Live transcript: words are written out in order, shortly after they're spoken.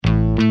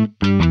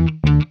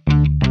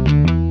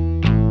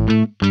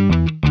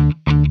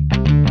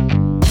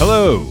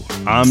Hello,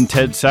 I'm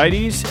Ted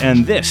Seides,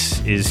 and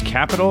this is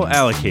Capital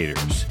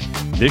Allocators.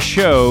 This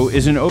show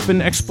is an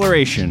open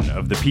exploration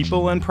of the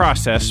people and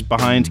process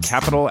behind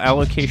capital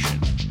allocation.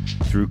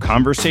 Through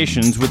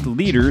conversations with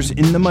leaders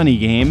in the money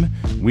game,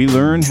 we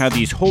learn how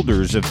these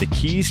holders of the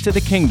keys to the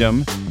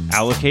kingdom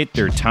allocate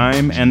their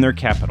time and their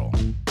capital.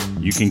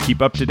 You can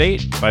keep up to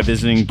date by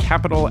visiting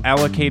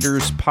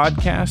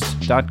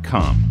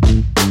capitalallocatospodcast.com.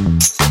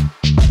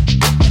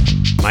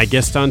 My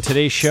guest on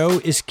today's show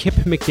is Kip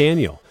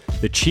McDaniel,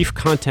 the Chief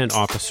Content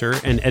Officer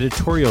and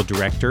Editorial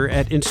Director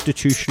at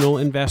Institutional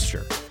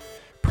Investor.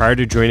 Prior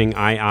to joining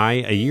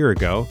II a year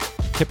ago,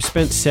 Kip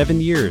spent 7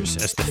 years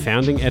as the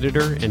founding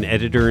editor and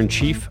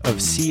editor-in-chief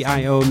of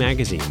CIO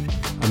Magazine,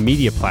 a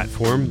media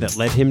platform that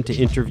led him to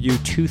interview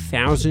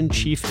 2,000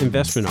 chief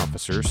investment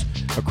officers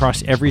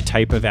across every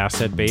type of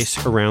asset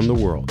base around the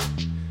world.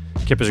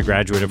 Kip is a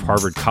graduate of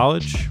Harvard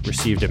College,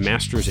 received a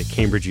master's at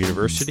Cambridge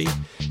University,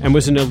 and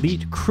was an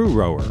elite crew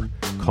rower,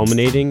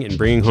 culminating in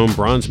bringing home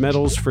bronze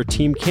medals for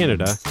Team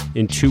Canada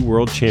in 2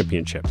 world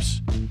championships.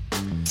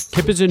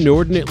 Kip is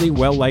inordinately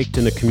well-liked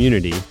in the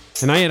community,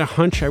 and I had a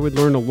hunch I would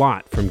learn a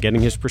lot from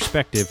getting his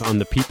perspective on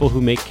the people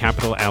who make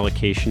capital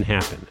allocation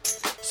happen.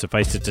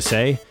 Suffice it to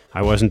say,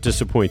 I wasn't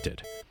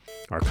disappointed.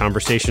 Our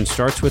conversation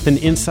starts with an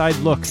inside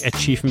look at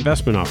chief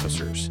investment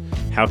officers,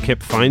 how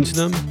Kip finds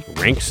them,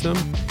 ranks them,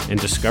 and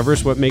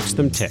discovers what makes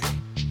them tick.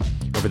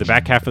 Over the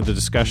back half of the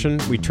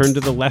discussion, we turn to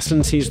the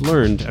lessons he's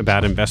learned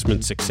about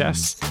investment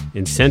success,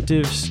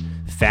 incentives,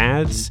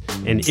 fads,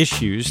 and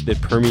issues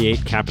that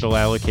permeate capital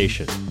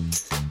allocation.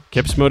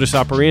 Kip's modus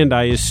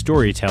operandi is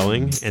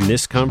storytelling, and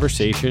this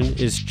conversation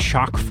is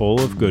chock full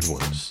of good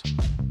ones.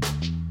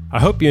 I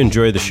hope you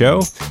enjoy the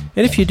show,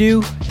 and if you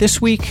do,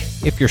 this week,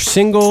 if you're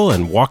single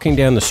and walking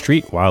down the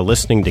street while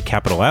listening to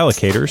Capital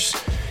Allocators,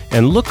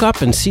 and look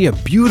up and see a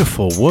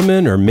beautiful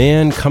woman or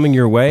man coming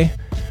your way,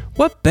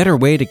 what better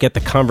way to get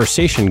the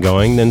conversation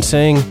going than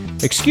saying,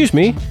 "Excuse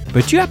me,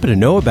 but do you happen to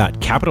know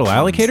about Capital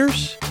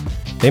Allocators?"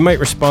 They might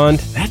respond,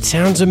 "That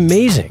sounds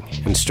amazing,"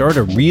 and start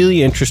a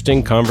really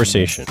interesting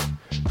conversation.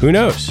 Who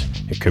knows?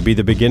 It could be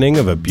the beginning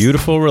of a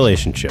beautiful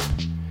relationship.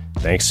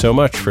 Thanks so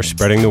much for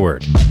spreading the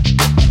word.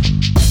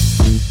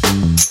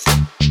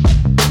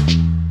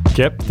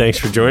 Kip, thanks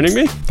for joining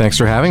me. Thanks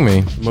for having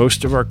me.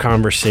 Most of our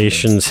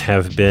conversations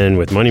have been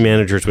with money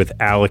managers, with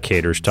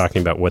allocators, talking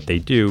about what they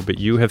do, but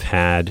you have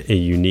had a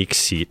unique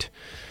seat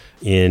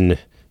in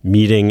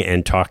meeting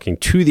and talking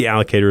to the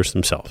allocators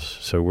themselves.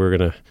 So we're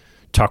going to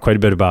talk quite a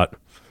bit about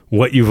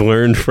what you've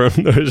learned from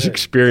those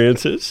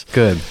experiences.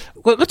 Good.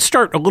 Well, let's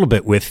start a little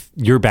bit with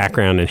your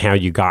background and how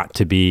you got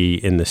to be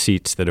in the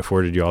seats that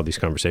afforded you all these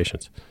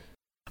conversations.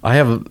 I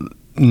have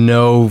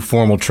no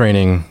formal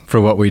training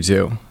for what we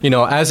do.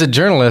 As a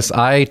journalist,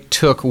 I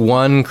took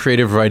one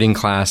creative writing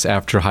class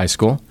after high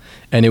school,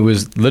 and it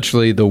was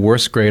literally the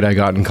worst grade I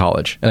got in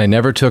college. And I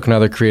never took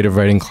another creative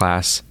writing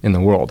class in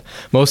the world,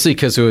 mostly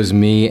because it was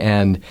me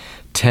and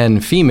 10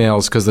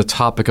 females, because the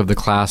topic of the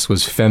class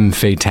was femme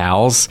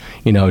fatales,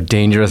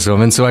 dangerous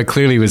women. So I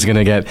clearly was going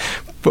to get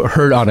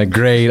hurt on a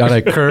grade, on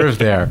a curve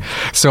there.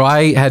 So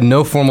I had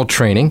no formal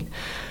training,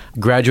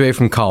 graduated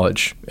from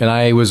college, and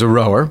I was a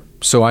rower.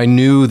 So I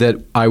knew that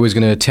I was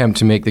going to attempt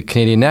to make the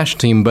Canadian national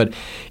team. But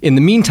in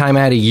the meantime, I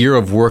had a year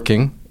of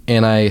working,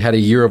 and I had a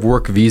year of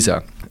work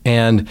visa.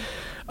 And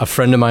a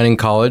friend of mine in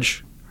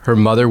college, her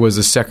mother was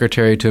a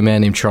secretary to a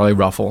man named Charlie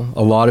Ruffel.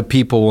 A lot of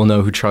people will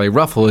know who Charlie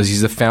Ruffel is.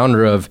 He's the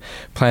founder of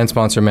Plan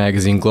Sponsor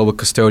Magazine, Global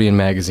Custodian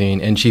Magazine,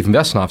 and Chief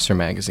Investment Officer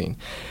Magazine.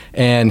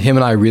 And him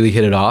and I really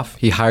hit it off.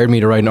 He hired me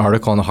to write an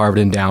article on the Harvard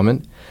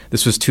Endowment.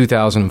 This was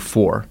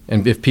 2004.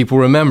 And if people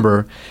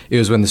remember, it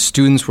was when the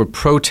students were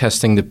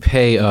protesting the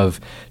pay of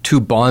 2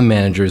 bond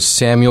managers,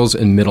 Samuels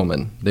and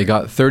Middleman. They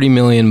got $30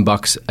 million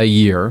a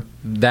year,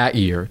 that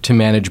year, to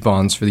manage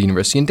bonds for the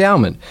University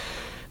Endowment.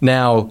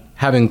 Now,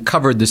 having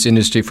covered this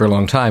industry for a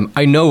long time,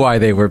 I know why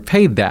they were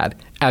paid that.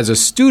 As a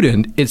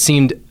student, it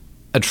seemed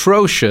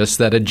atrocious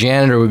that a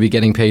janitor would be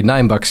getting paid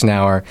 $9 an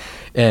hour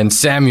and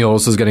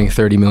Samuels was getting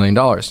 $30 million.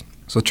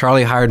 So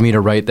Charlie hired me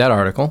to write that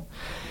article.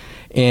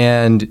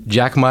 And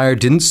Jack Meyer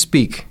didn't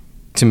speak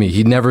to me.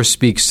 He never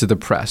speaks to the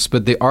press.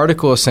 But the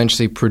article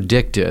essentially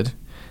predicted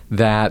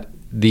that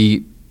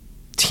the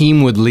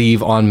team would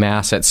leave en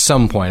masse at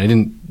some point. I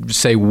didn't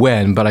say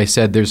when, but I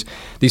said these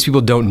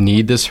people don't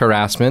need this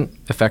harassment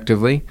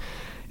effectively.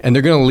 And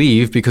they're going to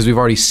leave because we've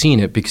already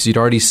seen it, because you'd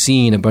already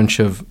seen a bunch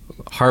of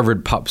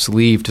Harvard pups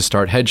leave to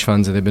start hedge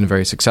funds, and they've been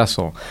very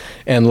successful.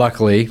 And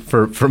luckily,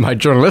 for my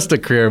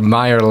journalistic career,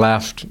 Meyer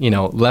left,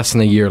 less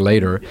than a year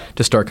later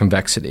to start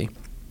Convexity.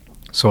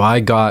 So I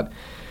got,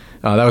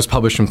 that was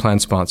published in Plan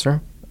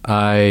Sponsor.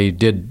 I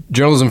did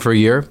journalism for a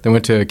year, then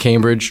went to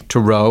Cambridge to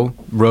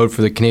rowed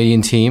for the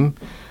Canadian team.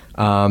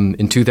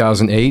 In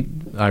 2008,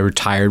 I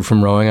retired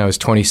from rowing. I was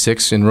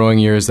 26. In rowing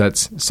years,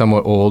 that's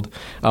somewhat old.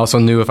 I also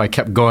knew if I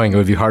kept going, it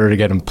would be harder to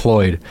get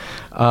employed.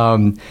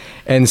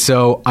 And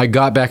so I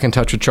got back in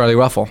touch with Charlie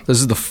Ruffel. This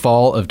is the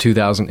fall of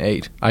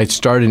 2008. I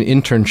started an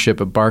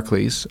internship at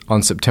Barclays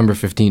on September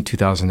 15,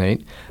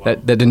 2008. Wow.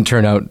 That didn't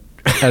turn out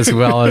as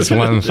well as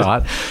one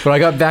thought. But I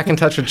got back in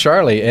touch with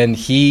Charlie, and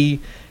he's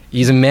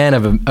a man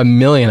of a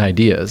million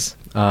ideas,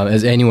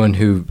 as anyone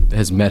who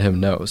has met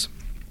him knows.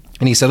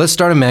 And he said, let's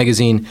start a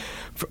magazine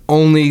for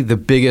only the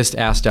biggest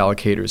asset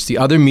allocators. The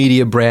other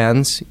media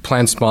brands,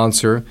 plan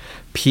sponsor,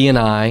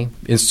 P&I,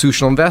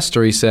 institutional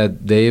investor, he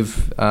said,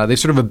 they've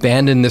sort of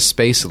abandoned this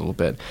space a little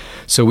bit.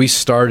 So we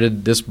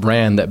started this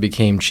brand that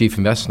became Chief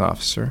Investment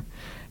Officer.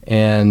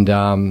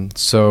 And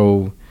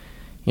so,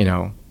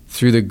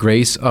 through the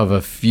grace of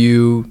a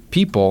few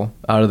people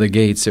out of the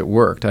gates, it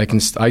worked.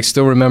 I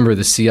still remember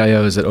the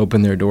CIOs that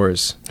opened their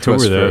doors to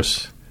us. Who were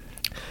those?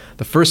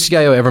 The first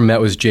CIO I ever met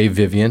was Jay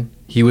Vivian.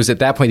 He was at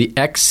that point the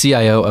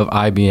ex-CIO of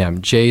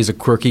IBM. Jay is a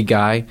quirky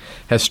guy,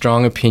 has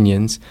strong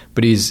opinions,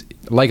 but he's,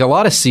 like a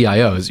lot of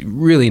CIOs,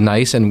 really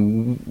nice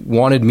and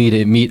wanted me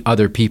to meet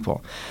other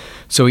people.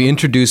 So he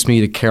introduced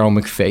me to Carol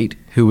McFate,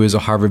 who is a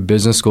Harvard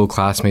Business School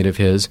classmate of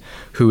his,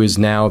 who is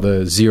now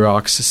the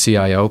Xerox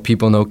CIO.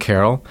 People know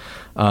Carol.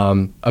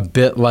 A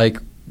bit like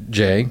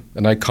Jay,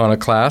 an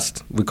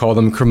iconoclast. We call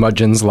them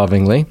curmudgeons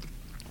lovingly.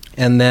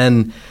 And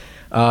then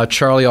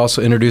Charlie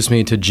also introduced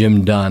me to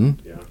Jim Dunn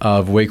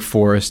of Wake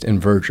Forest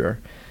and Verger.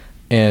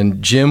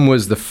 And Jim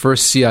was the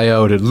first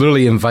CIO to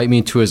literally invite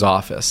me to his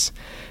office.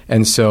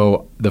 And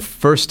so the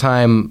first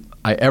time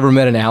I ever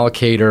met an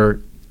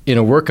allocator in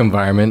a work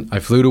environment, I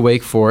flew to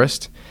Wake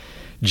Forest.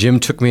 Jim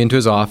took me into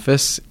his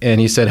office,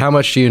 and he said, how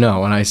much do you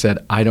know? And I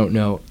said, I don't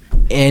know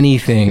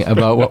anything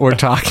about what we're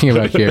talking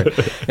about here.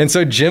 And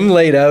so Jim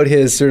laid out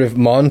his sort of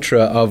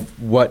mantra of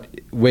what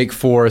Wake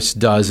Forest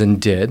does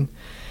and did.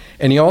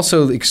 And he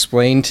also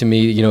explained to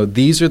me,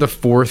 these are the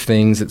 4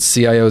 things that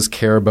CIOs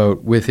care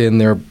about within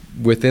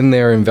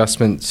their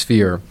investment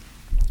sphere: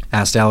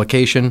 asset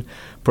allocation,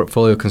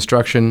 portfolio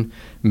construction,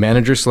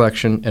 manager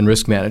selection, and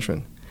risk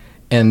management.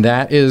 And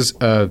that is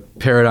a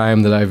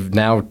paradigm that I've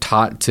now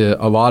taught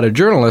to a lot of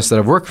journalists that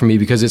have worked for me,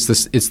 because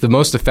it's the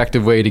most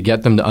effective way to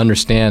get them to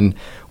understand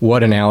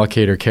what an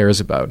allocator cares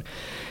about.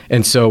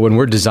 And so when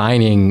we're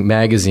designing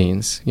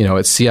magazines,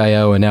 at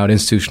CIO and now at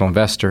Institutional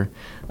Investor,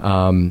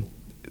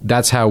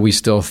 that's how we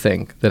still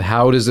think, that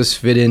how does this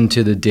fit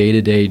into the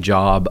day-to-day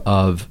job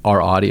of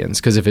our audience?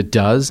 Because if it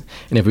does,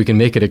 and if we can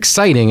make it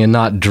exciting and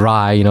not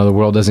dry, the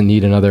world doesn't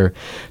need another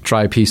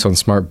dry piece on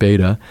smart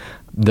beta,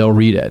 they'll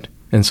read it.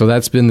 And so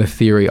that's been the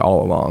theory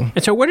all along.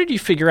 And so what did you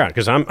figure out?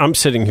 Because I'm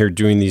sitting here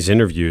doing these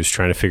interviews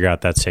trying to figure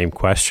out that same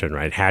question,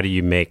 right? How do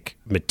you make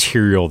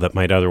material that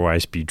might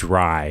otherwise be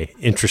dry,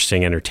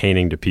 interesting,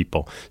 entertaining to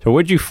people? So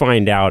what did you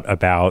find out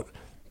about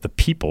the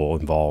people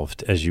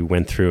involved as you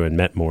went through and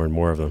met more and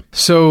more of them?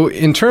 So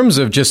in terms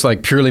of just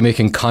like purely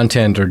making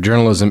content or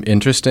journalism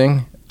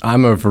interesting,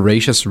 I'm a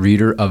voracious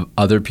reader of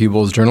other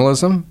people's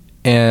journalism.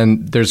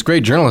 And there's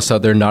great journalists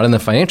out there not in the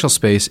financial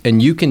space, and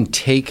you can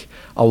take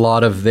a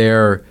lot of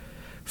their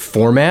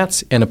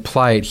formats and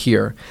apply it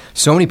here.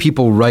 So many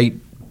people write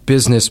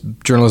business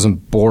journalism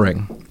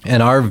boring.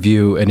 And our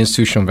view at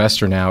Institutional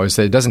Investor now is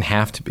that it doesn't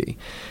have to be.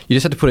 You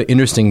just have to put an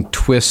interesting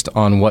twist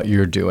on what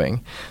you're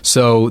doing.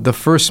 So the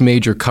first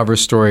major cover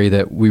story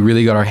that we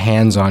really got our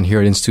hands on here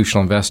at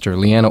Institutional Investor,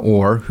 Leanna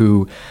Orr,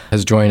 who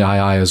has joined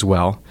II as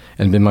well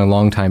and been my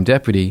longtime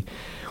deputy,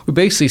 we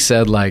basically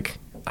said,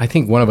 I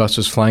think one of us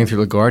was flying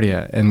through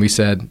LaGuardia, and we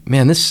said,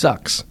 man, this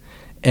sucks.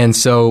 And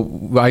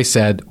so I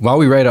said, why don't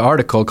we write an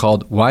article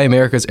called "Why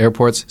America's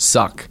Airports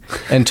Suck,"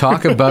 and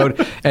talk about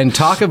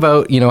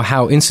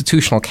how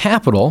institutional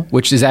capital,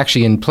 which is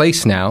actually in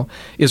place now,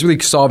 is really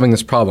solving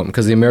this problem,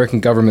 because the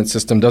American government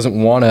system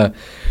doesn't want to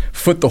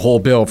foot the whole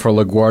bill for a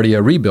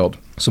LaGuardia rebuild.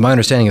 So my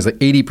understanding is that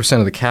 80%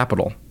 of the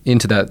capital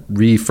into that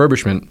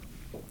refurbishment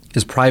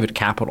is private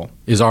capital,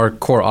 is our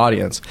core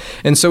audience.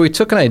 And so we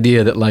took an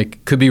idea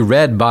that could be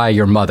read by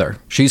your mother.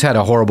 She's had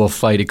a horrible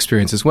flight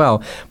experience as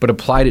well, but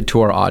applied it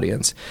to our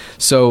audience.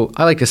 So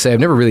I like to say I've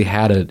never really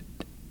had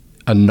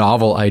a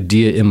novel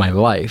idea in my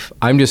life.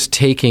 I'm just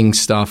taking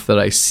stuff that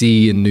I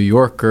see in New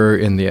Yorker,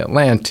 in The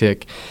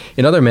Atlantic,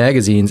 in other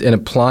magazines, and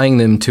applying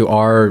them to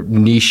our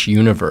niche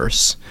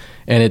universe.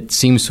 And it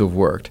seems to have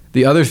worked.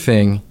 The other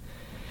thing,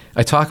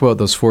 I talk about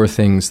those 4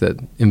 things that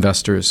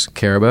investors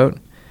care about.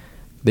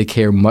 They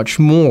care much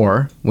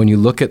more, when you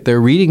look at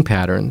their reading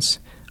patterns,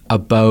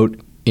 about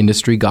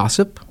industry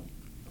gossip,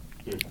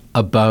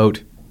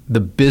 about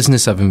the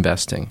business of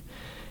investing.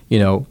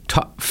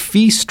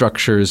 Fee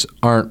structures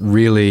aren't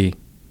really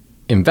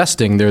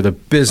investing, they're the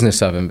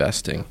business of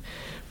investing.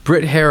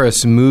 Britt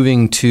Harris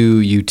moving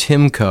to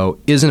UTIMCO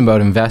isn't about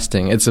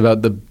investing, it's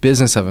about the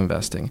business of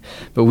investing.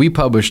 But we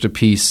published a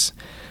piece,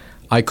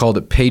 I called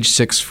it Page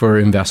 6 for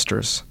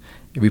Investors.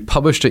 We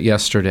published it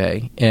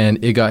yesterday, and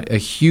it got a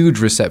huge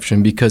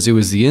reception because it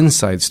was the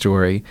inside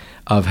story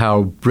of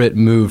how Britt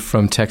moved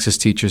from Texas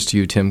Teachers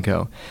to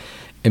UTIMCO.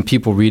 and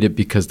people read it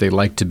because they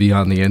like to be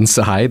on the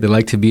inside. They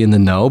like to be in the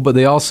know, but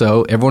they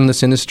also, everyone in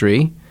this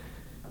industry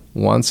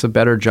wants a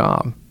better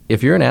job.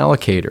 If you're an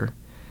allocator,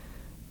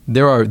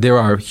 there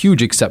are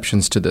huge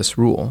exceptions to this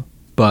rule,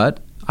 but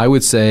I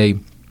would say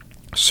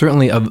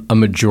certainly a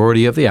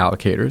majority of the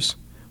allocators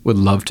would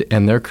love to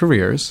end their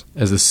careers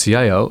as the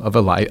CIO of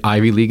a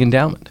Ivy League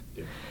endowment.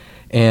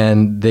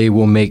 And they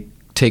will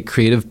take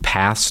creative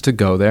paths to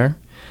go there.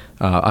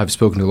 I've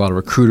spoken to a lot of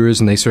recruiters,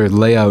 and they sort of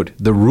lay out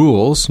the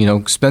rules.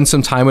 Spend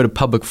some time at a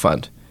public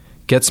fund.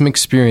 Get some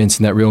experience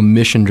in that real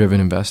mission-driven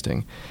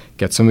investing.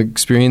 Get some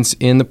experience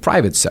in the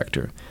private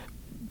sector.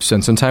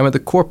 Spend some time at the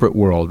corporate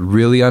world.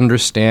 Really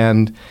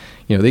understand,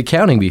 the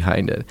accounting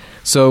behind it.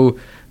 So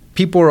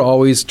people are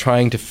always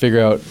trying to figure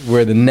out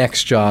where the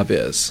next job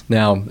is.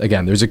 Now,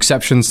 again, there's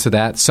exceptions to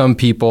that. Some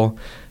people,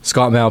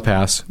 Scott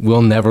Malpass,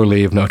 will never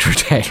leave Notre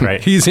Dame.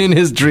 Right. He's in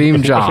his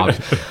dream job.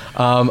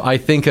 I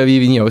think of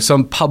even,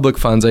 some public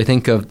funds. I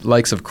think of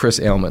likes of Chris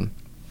Ailman.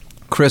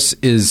 Chris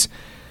is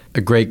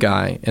a great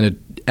guy and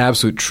an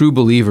absolute true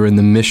believer in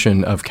the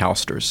mission of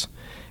CalSTRS.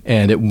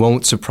 And it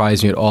won't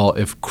surprise me at all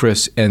if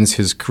Chris ends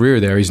his career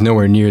there. He's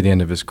nowhere near the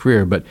end of his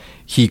career, but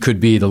he could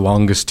be the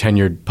longest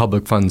tenured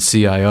public fund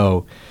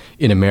CIO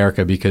in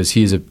America because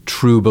he's a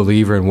true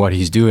believer in what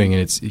he's doing,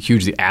 and it's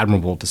hugely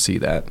admirable to see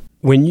that.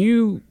 When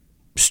you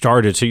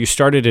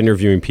started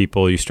interviewing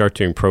people, you start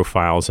doing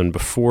profiles, and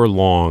before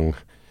long,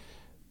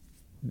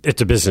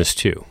 it's a business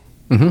too.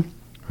 Mm-hmm.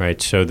 Right,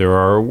 so there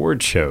are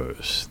award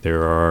shows,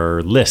 there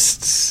are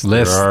lists.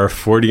 There are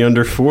 40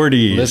 under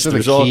 40s.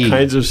 There's all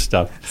kinds of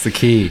stuff. It's the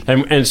key.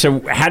 And so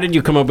how did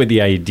you come up with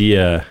the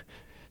idea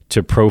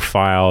to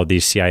profile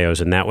these CIOs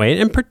in that way?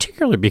 And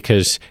particularly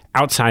because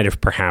outside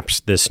of perhaps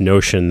this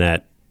notion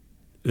that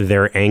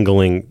they're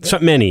angling, so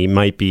many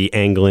might be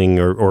angling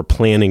or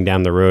planning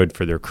down the road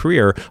for their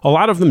career, a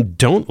lot of them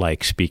don't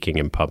like speaking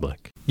in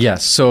public.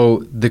 Yes, so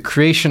the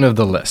creation of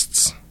the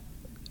lists.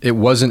 It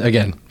wasn't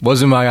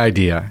my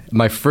idea.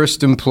 My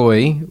first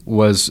employee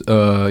was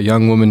a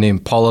young woman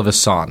named Paula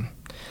Vasson.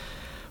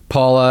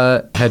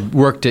 Paula had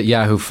worked at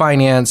Yahoo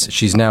Finance.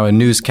 She's now a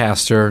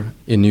newscaster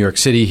in New York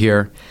City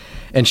here.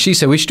 And she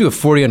said, we should do a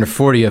 40 under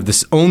 40 of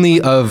this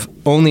only of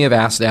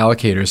asset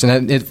allocators.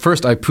 And at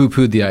first I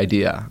poo-pooed the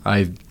idea.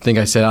 I think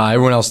I said,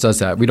 everyone else does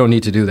that. We don't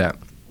need to do that.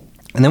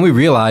 And then we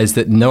realized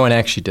that no one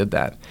actually did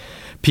that.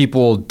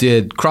 People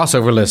did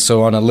crossover lists.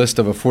 So on a list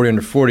of a 40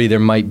 under 40, there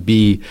might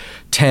be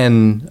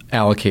 10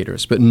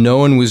 allocators, but no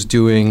one was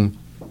doing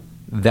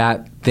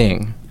that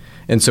thing.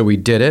 And so we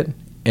did it,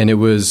 and it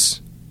was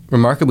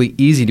remarkably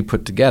easy to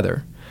put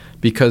together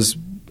because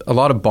a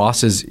lot of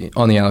bosses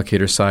on the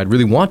allocator side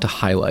really want to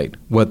highlight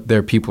what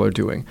their people are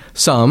doing.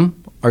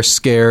 Some are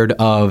scared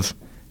of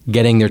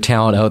getting their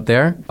talent out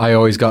there. I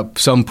always got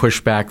some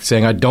pushback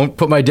saying, I don't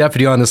put my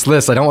deputy on this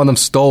list. I don't want them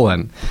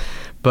stolen.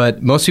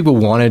 But most people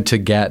wanted to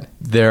get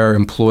their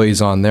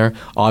employees on there.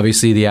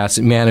 Obviously, the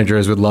asset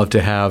managers would love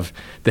to have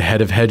the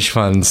head of hedge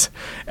funds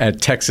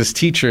at Texas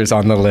Teachers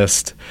on the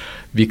list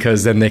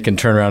because then they can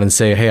turn around and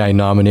say, hey, I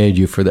nominated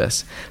you for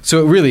this. So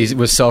it really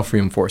was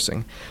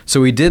self-reinforcing. So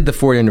we did the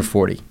 40 under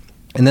 40.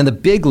 And then the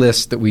big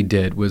list that we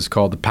did was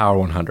called the Power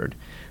 100.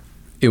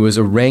 It was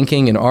a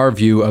ranking, in our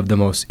view, of the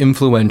most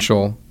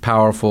influential,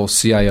 powerful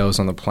CIOs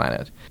on the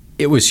planet.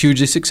 It was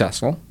hugely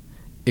successful.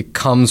 It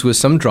comes with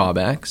some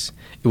drawbacks.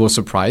 It will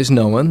surprise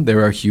no one.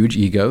 There are huge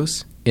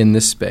egos in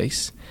this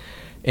space.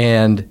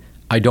 And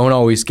I don't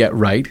always get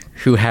right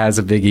who has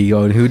a big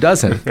ego and who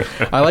doesn't.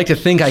 I like to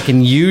think I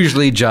can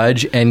usually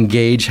judge and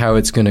gauge how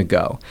it's going to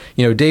go.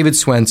 David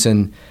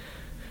Swensen,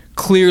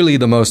 clearly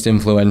the most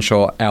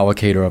influential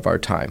allocator of our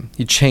time.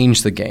 He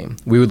changed the game.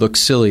 We would look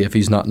silly if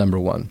he's not number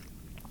one.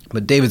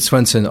 But David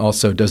Swensen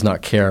also does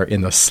not care in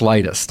the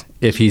slightest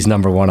if he's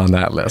number one on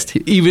that list,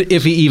 even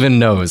if he even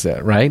knows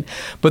it, right?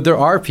 But there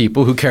are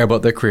people who care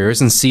about their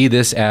careers and see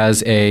this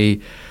as a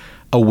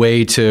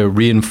way to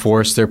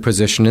reinforce their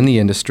position in the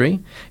industry,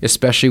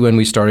 especially when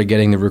we started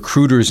getting the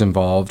recruiters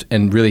involved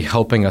and really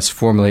helping us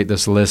formulate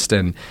this list.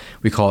 And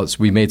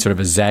we made sort of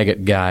a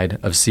Zagat guide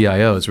of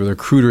CIOs where the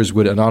recruiters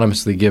would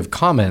anonymously give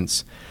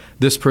comments.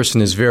 This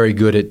person is very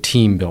good at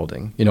team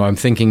building. I'm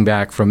thinking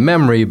back from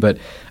memory, but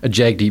a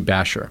Jagdeep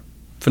Basher,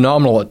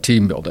 phenomenal at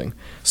team building.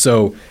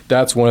 So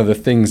that's one of the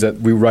things that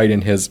we write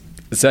in his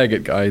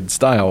Zagat guide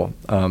style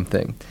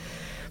thing.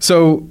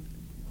 So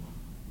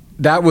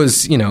that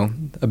was,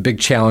 a big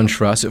challenge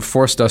for us. It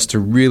forced us to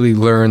really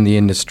learn the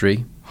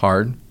industry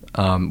hard.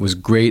 It was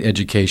great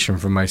education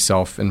for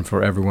myself and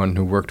for everyone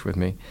who worked with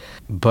me.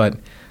 But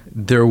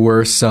there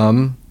were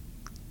some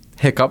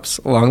hiccups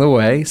along the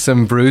way,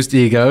 some bruised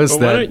egos.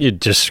 Why don't you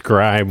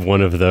describe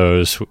one of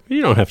those? You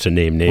don't have to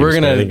name names. We're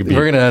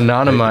gonna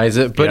anonymize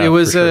it, but yeah, it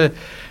was sure.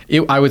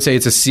 I would say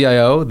it's a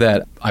CIO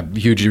that I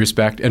hugely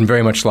respect and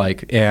very much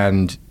like,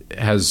 and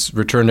has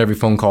returned every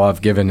phone call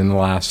I've given in the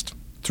last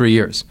 3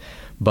 years.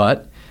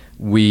 But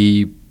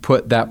we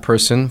put that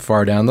person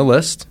far down the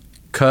list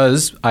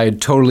because I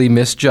had totally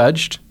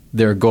misjudged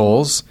their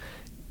goals,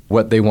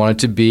 what they wanted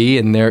to be,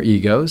 and their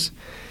egos.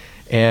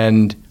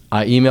 And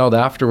I emailed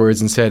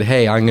afterwards and said,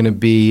 hey, I'm going to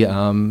be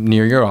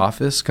near your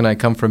office. Can I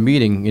come for a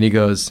meeting? And he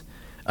goes,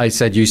 I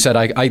said, you said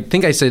I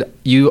said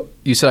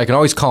I can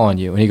always call on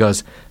you. And he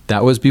goes,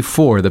 that was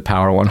before the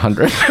Power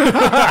 100.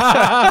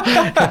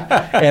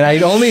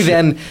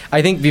 And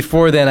I think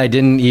before then I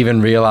didn't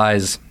even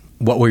realize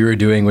what we were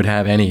doing would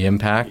have any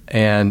impact.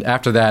 And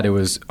after that, it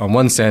was, on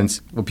one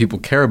sense, well, people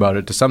care about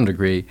it to some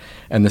degree.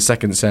 And the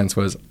second sense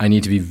was, I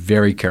need to be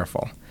very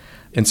careful.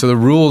 And so the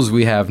rules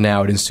we have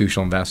now at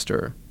Institutional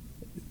Investor,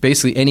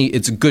 basically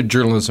it's a good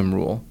journalism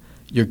rule.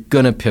 You're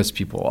going to piss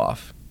people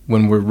off.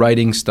 When we're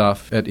writing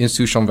stuff at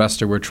Institutional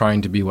Investor, we're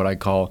trying to be what I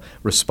call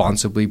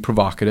responsibly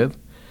provocative.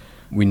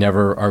 We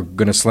never are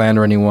going to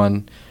slander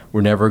anyone. We're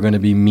never going to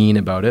be mean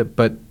about it.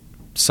 But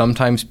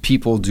sometimes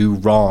people do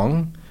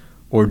wrong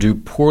or do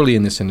poorly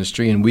in this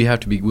industry, and we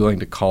have to be willing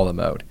to call them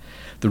out.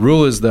 The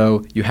rule is,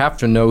 though, you have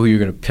to know who you're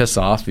going to piss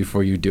off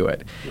before you do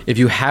it. If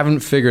you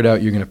haven't figured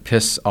out you're going to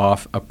piss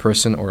off a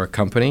person or a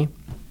company,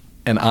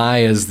 and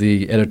I, as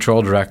the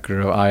editorial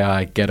director of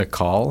II, get a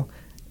call,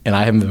 and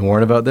I haven't been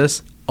warned about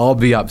this, I'll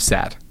be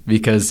upset.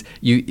 Because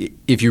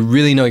if you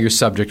really know your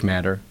subject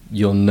matter,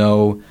 you'll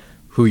know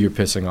who you're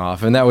pissing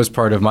off. And that was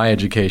part of my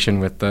education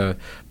with the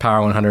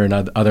Power 100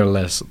 and other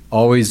lists,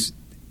 always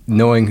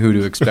knowing who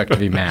to expect to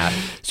be mad.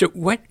 So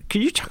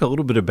could you talk a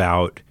little bit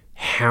about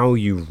how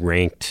you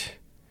ranked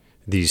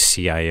these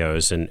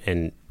CIOs?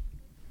 And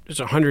there's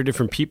 100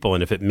 different people,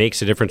 and if it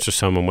makes a difference to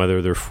someone,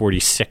 whether they're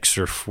 46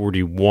 or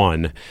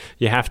 41,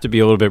 you have to be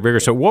a little bit bigger.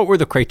 So what were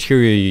the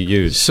criteria you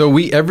used? So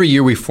every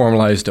year we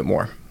formalized it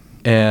more.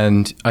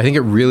 And I think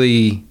it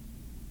really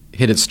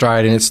hit its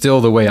stride, and it's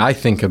still the way I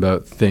think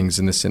about things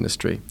in this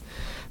industry,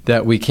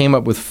 that we came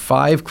up with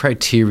 5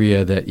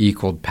 criteria that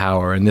equaled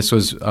power. And this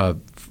was a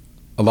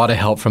lot of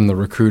help from the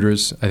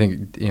recruiters. I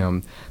think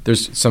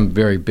there's some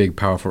very big,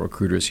 powerful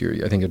recruiters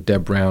here. I think of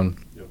Deb Brown,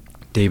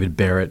 David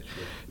Barrett,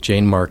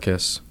 Jane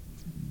Marcus.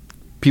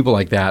 People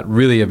like that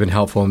really have been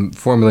helpful in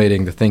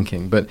formulating the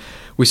thinking. But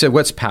we said,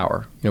 what's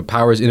power?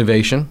 Power is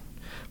innovation.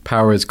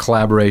 Power is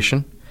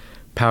collaboration.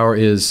 Power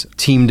is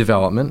team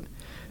development.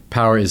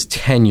 Power is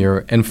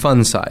tenure and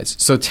fund size.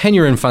 So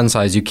tenure and fund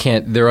size,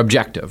 they're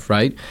objective,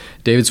 right?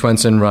 David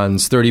Swensen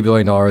runs $30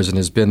 billion and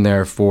has been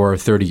there for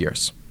 30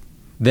 years.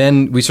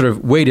 Then we sort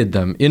of weighted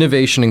them.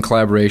 Innovation and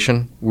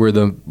collaboration were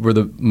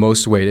the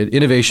most weighted.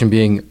 Innovation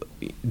being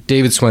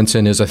David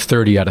Swensen is a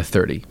 30 out of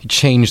 30. He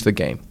changed the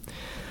game.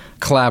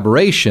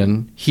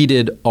 Collaboration, he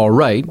did all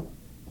right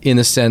in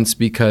a sense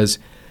because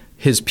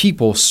his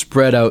people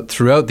spread out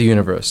throughout the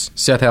universe.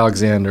 Seth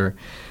Alexander,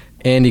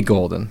 Andy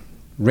Golden,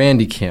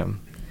 Randy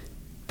Kim,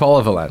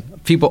 Paula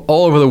Valent, people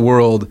all over the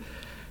world.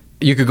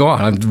 You could go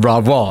on. I'm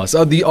Rob Wallace.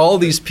 All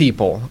these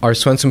people are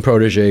Swensen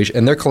proteges,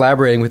 and they're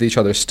collaborating with each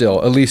other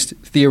still. At least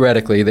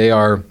theoretically, they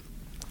are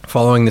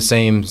following the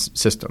same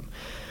system.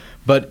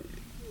 But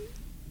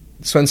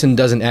Swensen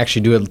doesn't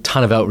actually do a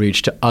ton of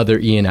outreach to other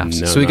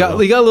E&Fs. So we got a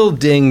little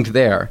dinged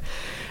there.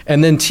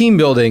 And then team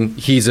building,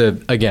 he's a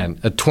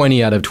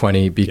 20 out of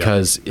 20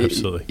 because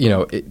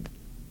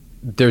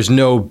there's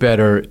no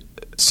better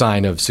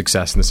sign of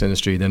success in this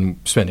industry than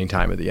spending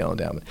time at the Yale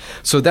Endowment.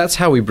 So that's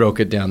how we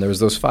broke it down. There was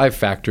those 5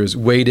 factors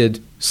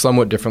weighted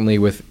somewhat differently,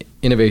 with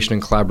innovation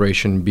and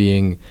collaboration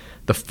being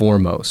the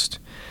foremost.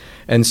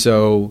 And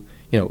so,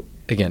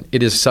 again,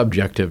 it is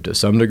subjective to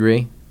some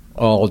degree.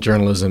 All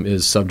journalism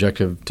is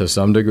subjective to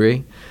some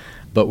degree,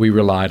 but we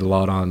relied a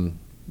lot on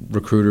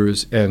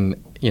recruiters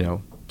and,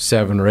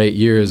 7 or 8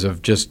 years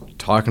of just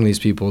talking to these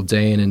people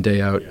day in and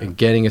day out and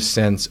getting a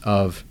sense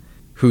of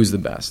who's the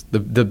best.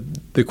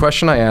 The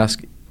question I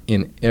ask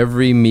in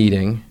every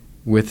meeting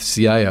with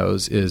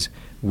CIOs is,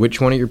 which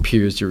one of your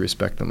peers do you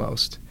respect the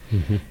most?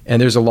 Mm-hmm.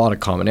 And there's a lot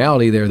of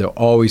commonality there. They'll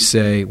always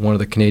say one of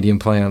the Canadian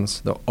plans.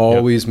 They'll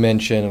always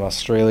mention an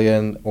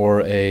Australian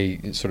or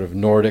a sort of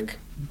Nordic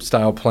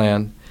style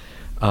plan.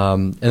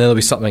 And then there'll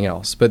be something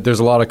else. But there's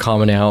a lot of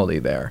commonality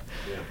there.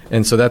 Yeah.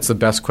 And so that's the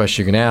best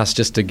question you can ask,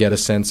 just to get a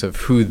sense of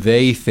who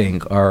they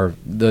think are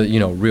the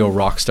real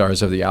rock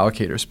stars of the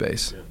allocator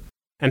space. Yeah.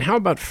 And how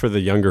about for the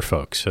younger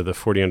folks? So the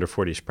 40 under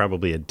 40 is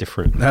probably a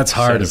different That's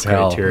hard as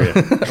hell. criteria.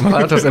 Am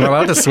I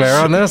allowed to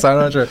swear on this? I'm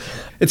not sure.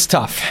 It's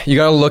tough. You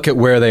got to look at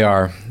where they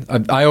are.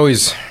 I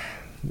always,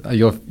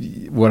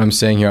 what I'm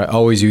saying here, I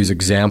always use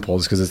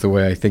examples because it's the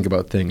way I think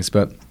about things.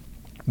 But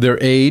their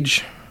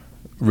age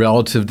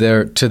relative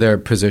to their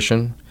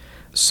position.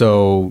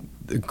 So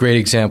a great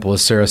example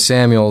is Sarah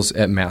Samuels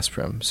at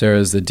MassPrim. Sarah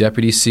is the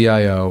deputy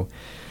CIO.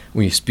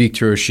 When you speak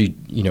to her, she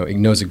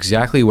knows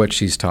exactly what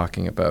she's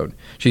talking about.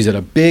 She's at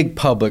a big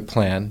public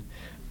plan.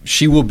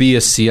 She will be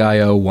a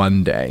CIO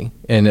one day,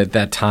 and at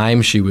that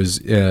time, she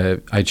was.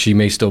 She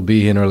may still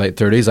be in her late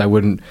 30s. I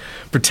wouldn't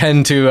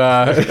pretend to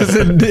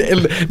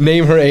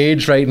name her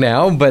age right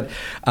now, but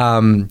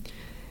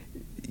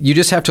you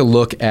just have to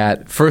look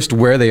at first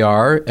where they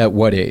are at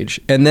what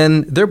age, and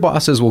then their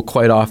bosses will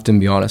quite often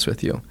be honest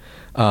with you.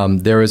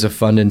 There is a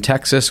fund in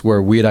Texas where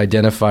we had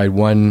identified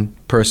one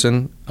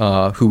person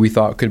who we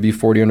thought could be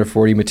 40 under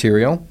 40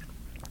 material.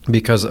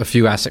 because a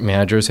few asset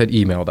managers had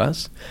emailed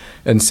us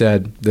and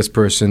said, this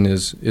person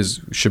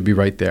should be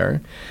right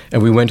there.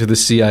 And we went to the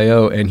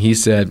CIO and he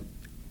said,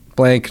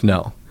 blank,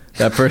 no.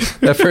 That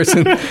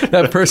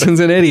person's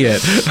an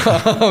idiot.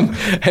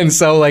 And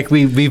so like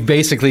we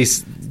basically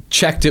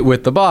checked it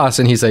with the boss,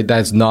 and he's like,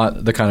 that's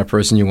not the kind of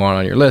person you want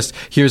on your list.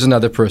 Here's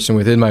another person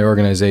within my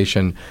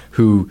organization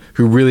who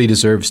really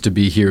deserves to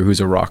be here, who's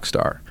a rock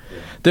star.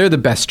 They're the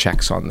best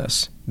checks on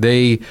this.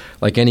 They,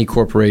 like any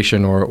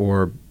corporation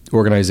or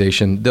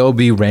organization, they'll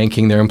be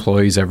ranking their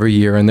employees every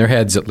year, in their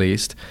heads at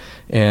least,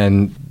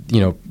 and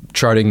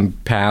charting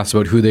paths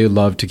about who they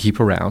love to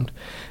keep around.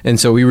 And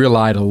so we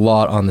relied a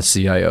lot on the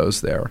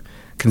CIOs there.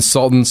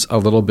 Consultants a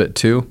little bit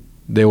too.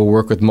 They will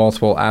work with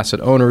multiple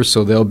asset owners,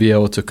 so they'll be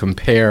able to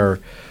compare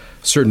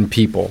certain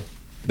people.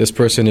 This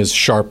person is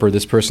sharper,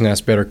 this person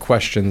asks better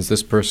questions,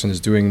 this person is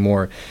doing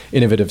more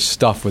innovative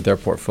stuff with their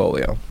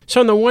portfolio.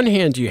 So on the one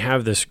hand, you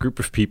have this group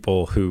of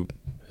people who,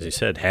 as you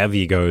said, have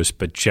egos,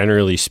 but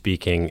generally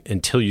speaking,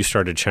 until you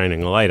started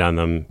shining a light on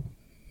them,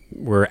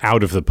 were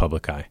out of the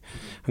public eye.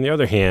 On the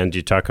other hand,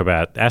 you talk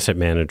about asset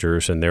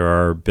managers, and there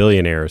are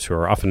billionaires who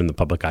are often in the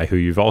public eye who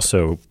you've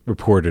also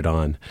reported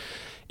on.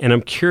 And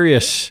I'm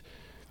curious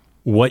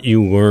what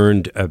you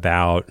learned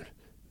about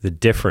the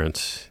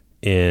difference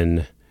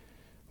in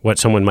what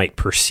someone might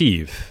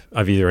perceive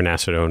of either an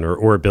asset owner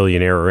or a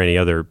billionaire or any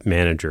other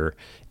manager,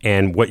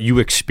 and what you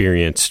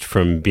experienced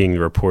from being the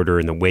reporter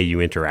and the way you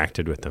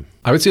interacted with them.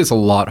 I would say it's a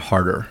lot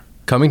harder.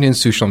 Coming to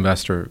Institutional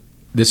Investor,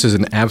 this is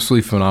an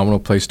absolutely phenomenal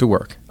place to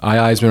work. II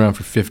has been around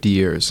for 50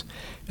 years,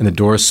 and the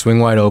doors swing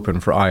wide open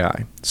for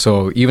II.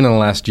 So even in the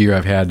last year,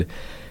 I've had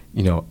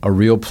a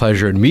real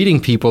pleasure in meeting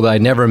people that I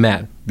never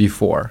met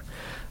before.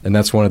 And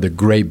that's one of the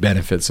great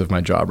benefits of my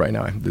job right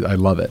now. I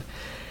love it.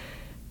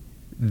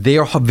 They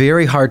are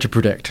very hard to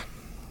predict.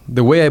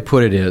 The way I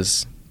put it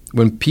is,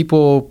 when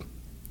people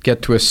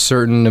get to a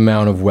certain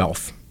amount of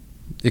wealth,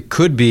 it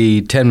could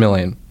be 10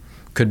 million,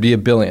 could be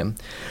 $1 billion,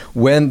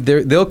 when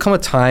there'll come a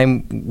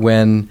time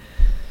when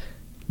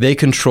they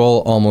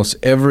control almost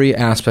every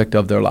aspect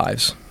of their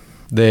lives.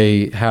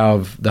 They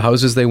have the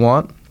houses they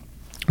want.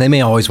 They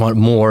may always want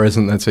more,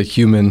 that's a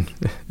human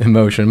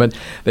emotion, but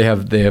they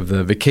have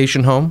the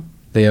vacation home.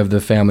 They have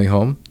the family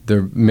home.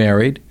 They're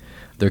married.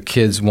 Their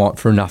kids want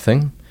for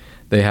nothing.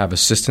 They have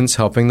assistants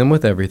helping them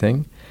with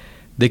everything.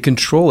 They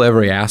control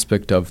every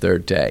aspect of their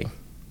day.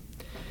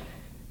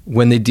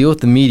 When they deal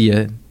with the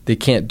media, they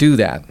can't do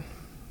that.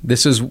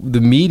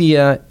 The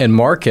media and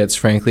markets,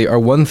 frankly, are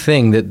one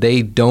thing that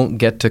they don't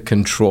get to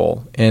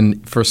control.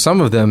 And for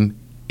some of them,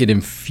 it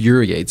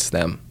infuriates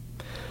them.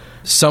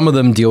 Some of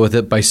them deal with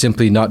it by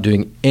simply not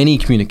doing any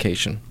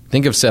communication.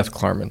 Think of Seth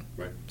Klarman.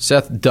 Right.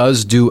 Seth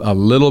does do a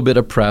little bit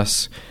of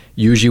press,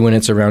 usually when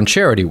it's around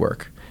charity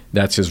work.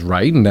 That's his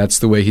right, and that's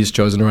the way he's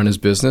chosen to run his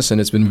business,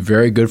 and it's been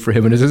very good for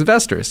him and his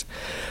investors.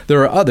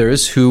 There are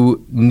others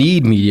who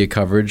need media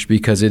coverage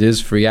because it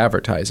is free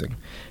advertising.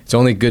 It's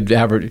only good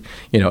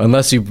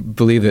unless you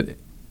believe that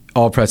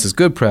all press is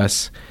good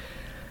press,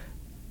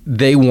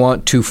 they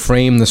want to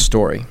frame the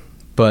story.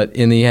 But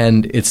in the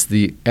end, it's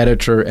the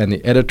editor and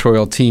the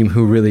editorial team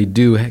who really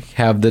do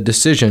have the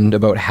decision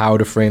about how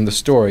to frame the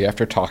story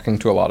after talking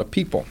to a lot of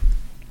people.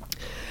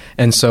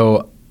 And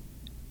so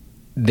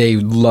they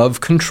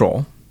love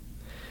control.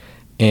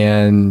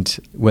 And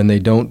when they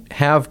don't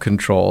have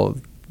control,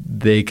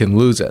 they can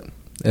lose it.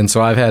 And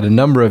so I've had a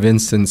number of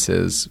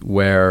instances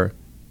where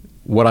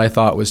what I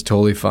thought was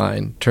totally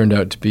fine turned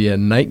out to be a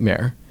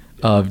nightmare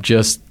of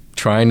just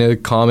trying to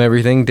calm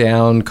everything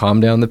down,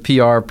 calm down the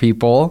PR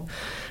people,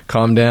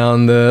 calm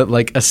down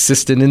the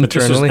assistant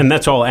internally. And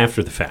that's all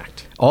after the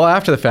fact. All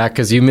after the fact,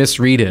 because you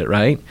misread it,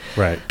 right?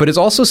 Right. But it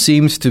also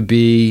seems to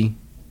be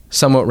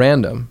somewhat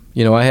random.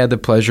 I had the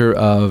pleasure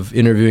of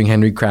interviewing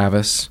Henry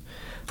Kravis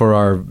for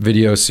our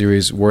video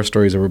series, War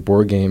Stories Over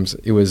Board Games.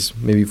 It was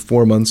maybe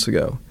 4 months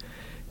ago.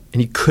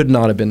 And he could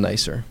not have been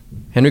nicer.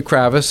 Henry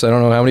Kravis, I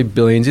don't know how many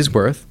billions he's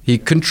worth. He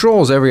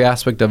controls every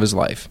aspect of his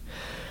life.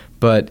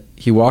 But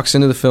he walks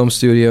into the film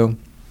studio.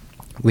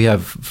 We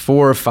have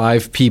 4 or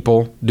 5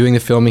 people doing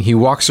the filming. He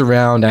walks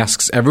around,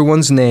 asks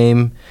everyone's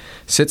name,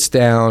 sits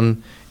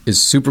down,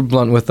 is super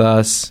blunt with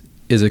us,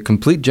 is a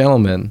complete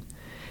gentleman.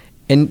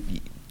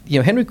 And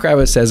Henry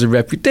Kravis has a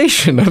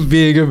reputation of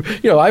being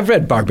I've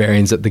read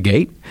Barbarians at the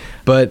Gate,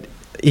 but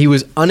he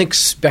was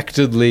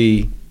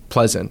unexpectedly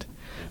pleasant.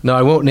 Now,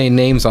 I won't name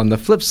names on the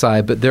flip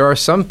side, but there are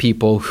some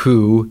people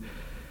who,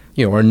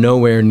 are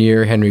nowhere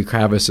near Henry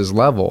Kravis's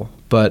level,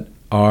 but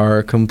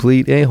are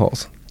complete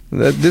a-holes.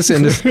 This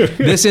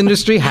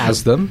industry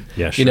has them.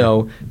 Yeah,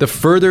 sure. The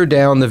further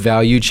down the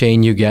value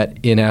chain you get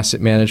in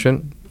asset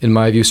management, in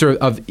my view, sort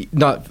of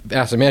not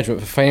asset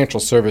management, but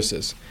financial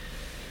services,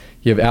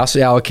 you have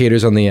asset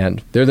allocators on the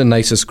end. They're the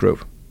nicest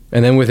group.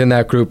 And then within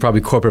that group,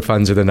 probably corporate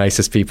funds are the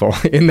nicest people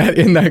in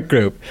that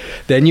group.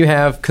 Then you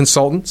have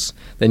consultants.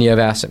 Then you have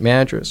asset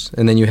managers.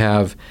 And then you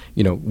have,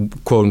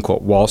 quote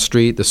unquote, Wall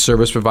Street, the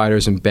service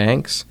providers and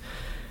banks.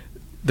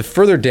 the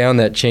further down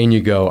that chain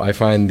you go, I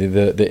find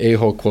the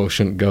a-hole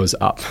quotient goes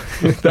up.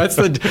 That's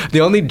the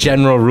only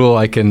general rule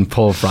I can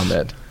pull from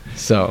it.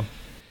 So,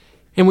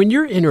 and when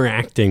you're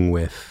interacting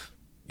with,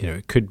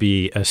 it could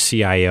be a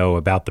CIO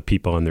about the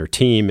people on their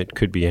team, it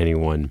could be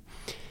anyone.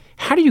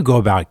 How do you go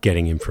about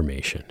getting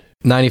information?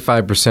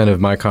 95% of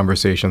my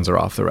conversations are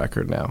off the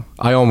record now.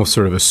 I almost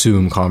sort of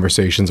assume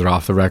conversations are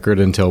off the record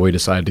until we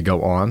decide to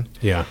go on.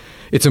 Yeah.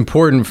 It's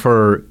important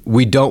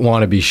we don't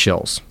want to be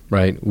shills,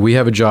 right? We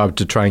have a job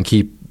to try and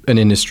keep an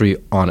industry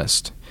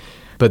honest,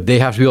 but they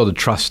have to be able to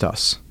trust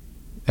us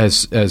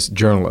as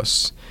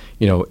journalists.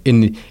 We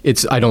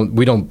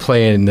don't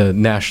play in the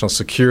national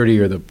security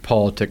or the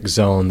politics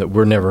zone that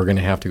we're never going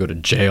to have to go to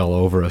jail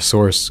over a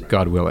source,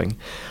 God willing.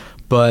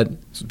 But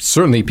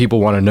certainly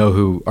people want to know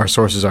who our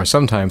sources are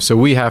sometimes, so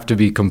we have to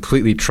be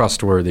completely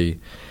trustworthy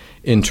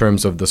in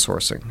terms of the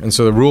sourcing. And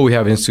so the rule we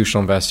have at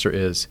Institutional Investor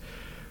is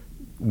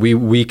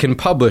we can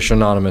publish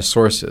anonymous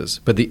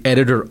sources, but the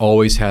editor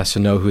always has to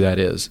know who that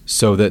is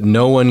so that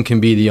no one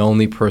can be the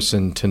only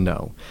person to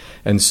know.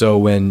 And so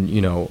when,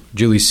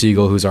 Julie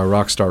Siegel, who's our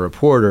rock star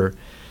reporter,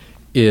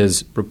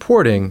 is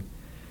reporting,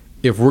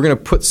 if we're going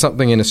to put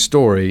something in a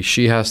story,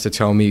 she has to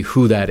tell me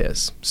who that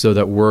is so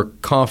that we're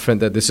confident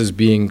that this is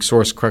being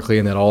sourced correctly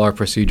and that all our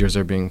procedures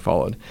are being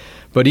followed.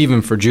 But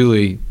even for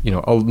Julie,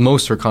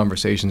 most of her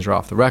conversations are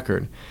off the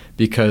record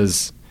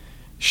because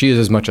she is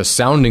as much a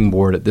sounding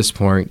board at this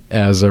point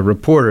as a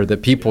reporter,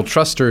 that people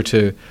trust her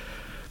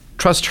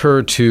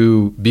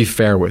to be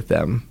fair with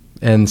them.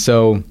 And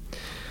so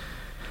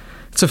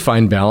it's a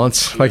fine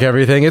balance, like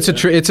everything. It's a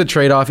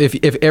trade-off.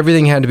 If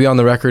everything had to be on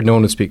the record, no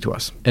one would speak to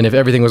us. And if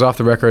everything was off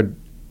the record,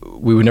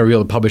 we would never be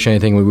able to publish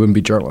anything. We wouldn't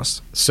be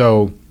journalists.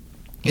 So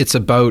it's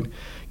about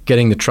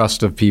getting the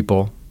trust of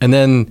people. And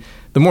then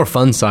the more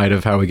fun side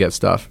of how we get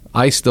stuff,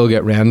 I still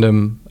get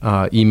random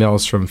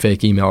emails from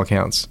fake email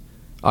accounts.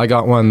 I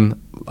got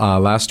one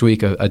last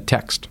week, a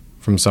text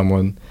from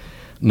someone,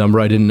 number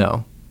I didn't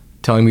know,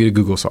 telling me to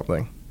Google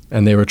something.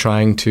 And they were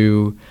trying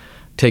to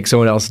take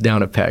someone else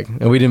down a peg,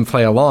 and we didn't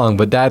play along.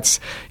 But that's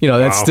wow.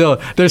 there's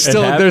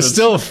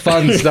still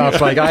fun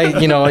stuff. Like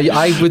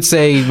I would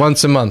say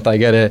once a month I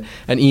get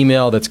an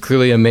email that's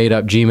clearly a made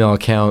up Gmail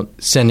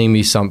account sending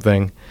me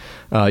something.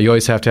 You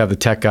always have to have the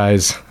tech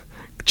guys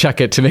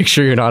check it to make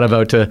sure you're not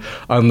about to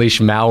unleash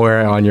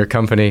malware on your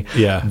company.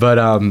 Yeah, but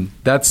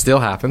that still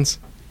happens.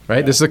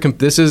 Right, yeah.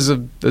 This is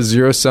a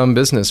zero-sum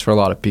business for a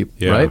lot of people,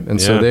 yeah. Right,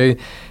 and so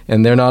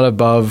they're not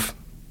above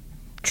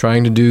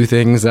trying to do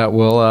things that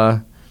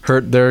will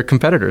hurt their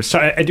competitors. So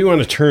I do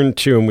want to turn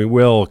to, and we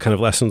will, kind of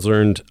lessons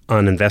learned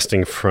on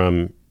investing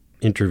from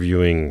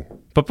interviewing.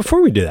 But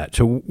before we do that,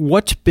 so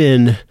what's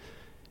been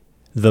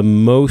the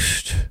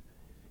most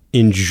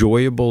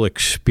enjoyable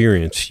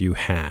experience you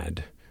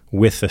had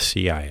with a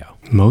CIO?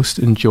 Most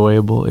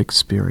enjoyable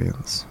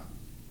experience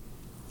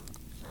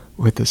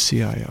with a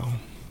CIO.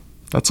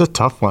 That's a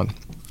tough one.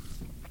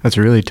 That's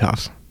really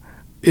tough.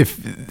 If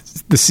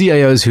the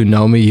CIOs who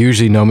know me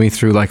usually know me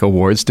through like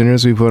awards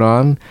dinners we put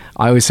on,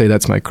 I always say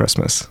that's my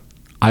Christmas.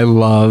 I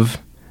love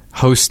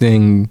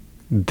hosting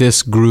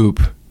this group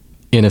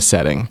in a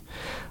setting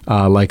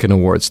like an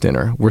awards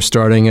dinner. We're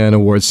starting an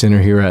awards dinner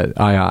here at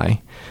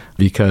II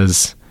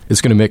because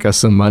it's going to make us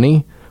some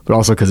money, but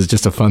also because it's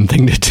just a fun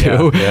thing to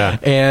do. Yeah.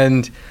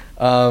 And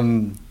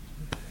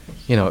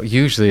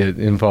usually it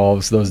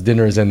involves those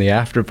dinners and the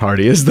after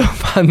party is the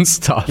fun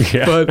stuff.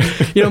 Yeah. But,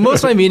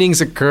 most of my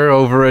meetings occur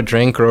over a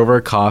drink or over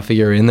a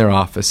coffee or in their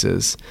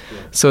offices.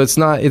 Yeah. So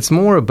it's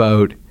more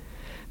about,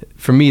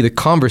 for me, the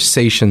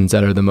conversations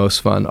that are the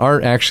most fun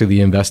aren't actually the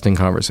investing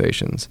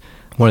conversations.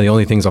 One of the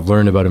only things I've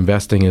learned about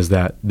investing is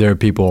that there are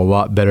people a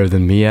lot better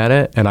than me at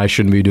it, and I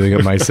shouldn't be doing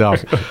it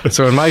myself.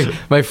 So when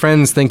my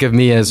friends think of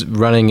me as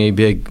running a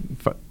big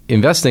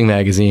investing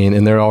magazine,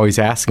 and they're always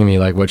asking me,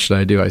 like, what should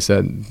I do? I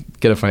said,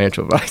 get a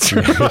financial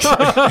advisor.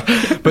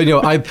 But,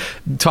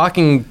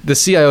 the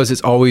CIOs,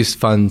 it's always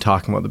fun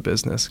talking about the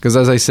business. Because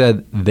as I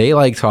said, they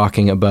like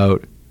talking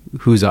about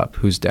who's up,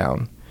 who's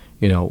down.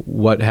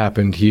 What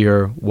happened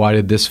here? Why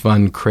did this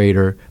fund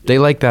crater? They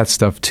like that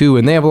stuff too,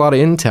 and they have a lot of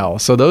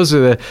intel. So those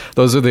are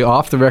the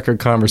off-the-record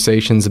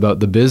conversations about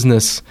the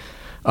business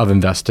of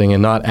investing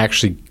and not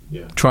actually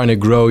trying to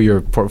grow your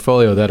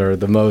portfolio that are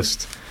the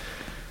most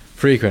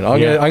frequent. I'm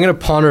going to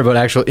ponder about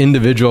actual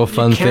individual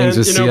fun things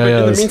with CIOs. But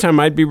in the meantime,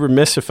 I'd be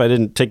remiss if I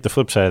didn't take the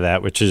flip side of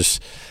that, which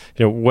is,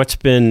 what's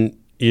been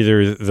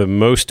either the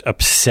most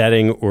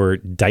upsetting or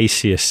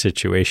diciest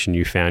situation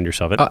you found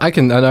yourself in? I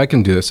can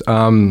do this.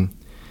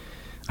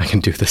 I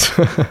can do this.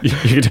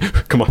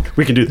 Come on,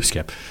 we can do this,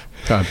 Kip.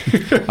 God,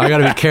 I got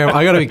to be careful.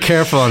 I got to be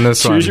careful on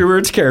this one. Choose your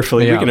words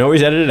carefully. Yeah. We can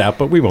always edit it out,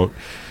 but we won't.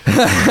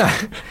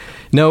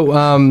 No,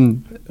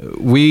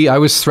 I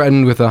was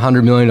threatened with a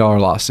 $100 million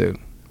lawsuit.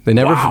 They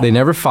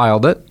never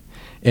filed it,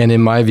 and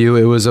in my view,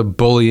 it was a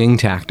bullying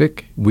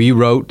tactic. We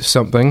wrote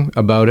something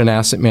about an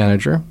asset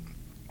manager.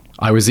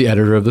 I was the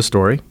editor of the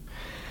story,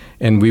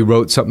 and we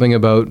wrote something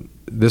about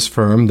this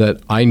firm that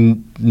I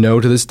know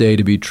to this day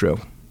to be true.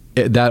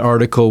 That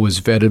article was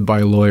vetted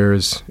by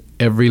lawyers,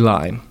 every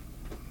line.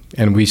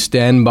 and we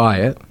stand by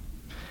it.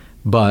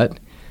 But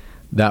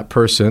that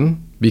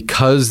person,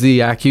 because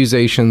the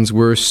accusations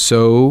were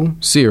so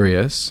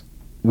serious,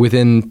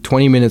 within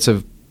 20 minutes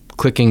of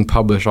clicking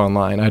publish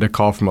online, I had a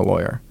call from a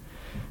lawyer.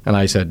 And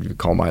I said,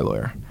 call my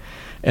lawyer.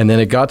 And then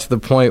it got to the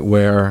point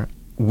where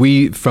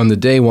from the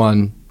day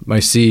one, my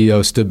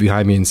CEO stood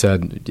behind me and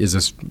said, is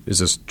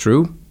this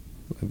true?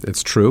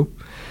 It's true.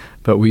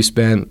 But we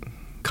spent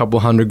a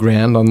couple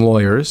 $100,000 on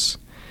lawyers,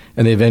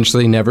 and they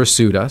eventually never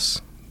sued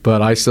us.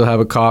 But I still have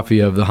a copy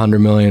of the $100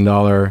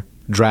 million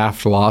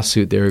draft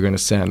lawsuit they were going to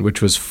send,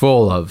 which was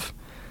full of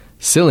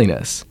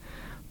silliness.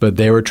 But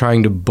they were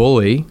trying to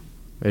bully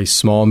a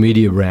small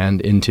media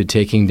brand into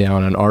taking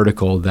down an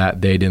article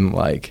that they didn't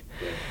like.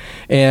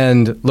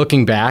 And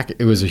looking back,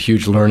 it was a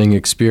huge learning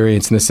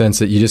experience in the sense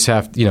that you just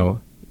have,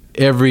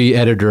 every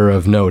editor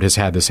of note has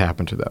had this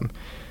happen to them.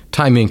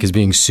 Time Inc. is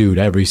being sued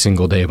every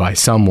single day by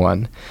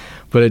someone,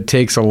 but it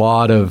takes a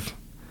lot of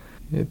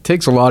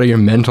your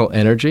mental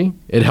energy.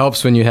 It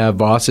helps when you have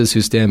bosses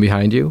who stand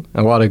behind you.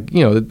 A lot of,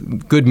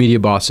 good media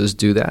bosses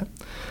do that.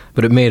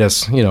 But it made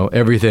us,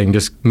 everything,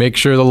 just make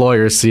sure the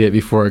lawyers see it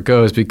before it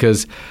goes,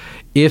 because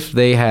if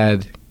they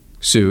had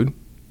sued,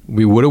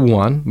 we would have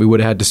won. We would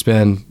have had to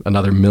spend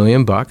another $1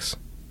 million,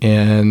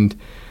 and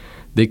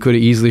they could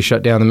have easily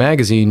shut down the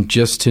magazine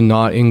just to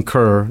not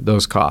incur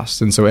those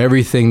costs. And so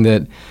everything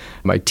that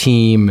my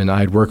team and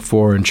I'd worked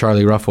for and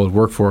Charlie Ruffel had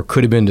worked for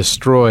could have been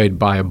destroyed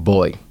by a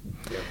bully.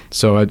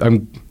 So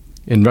I'm,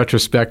 in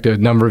retrospect, a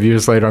number of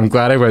years later, I'm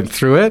glad I went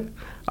through it.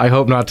 I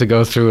hope not to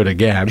go through it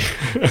again.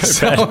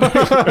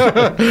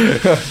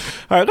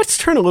 All right, let's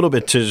turn a little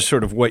bit to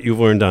sort of what you've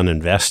learned on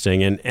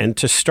investing. And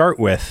to start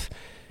with,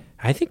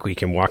 I think we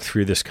can walk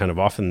through this kind of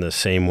often the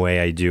same way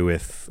I do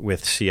with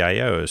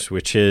CIOs,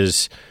 which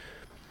is,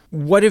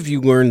 what have you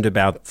learned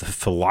about the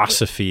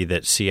philosophy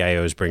that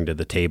CIOs bring to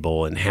the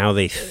table and how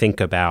they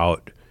think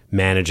about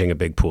managing a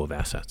big pool of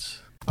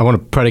assets? I want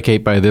to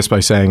predicate by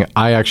saying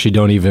I actually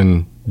don't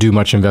even do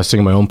much investing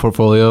in my own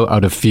portfolio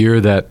out of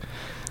fear that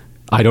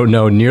I don't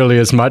know nearly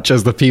as much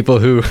as the people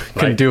who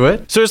can do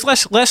it. So it's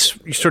less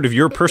sort of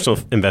your personal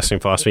investing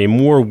philosophy and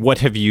more what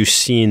have you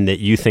seen that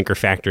you think are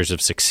factors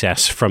of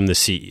success from the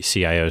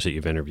CIOs that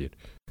you've interviewed?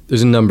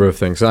 There's a number of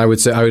things. I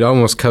would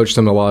almost couch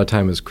them a lot of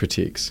time as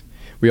critiques.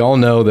 We all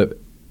know that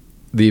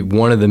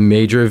one of the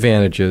major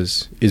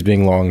advantages is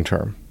being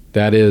long-term.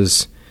 That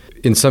is,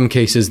 in some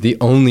cases, the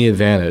only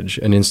advantage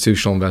an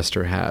institutional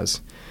investor has.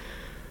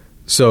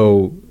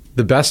 So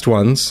the best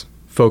ones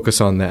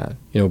focus on that.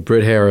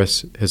 Britt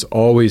Harris has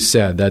always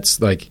said that's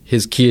like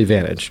his key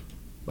advantage.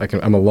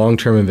 I'm a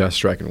long-term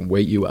investor. I can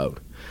wait you out.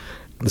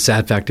 The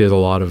sad fact is a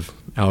lot of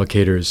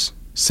allocators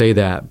say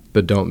that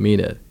but don't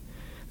mean it.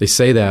 They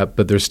say that,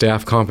 but their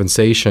staff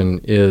compensation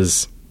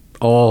is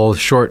all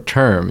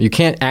short-term. You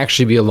can't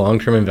actually be a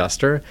long-term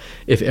investor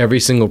if every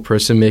single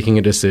person making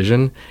a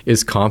decision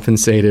is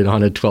compensated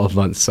on a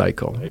 12-month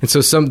cycle. And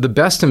so the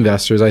best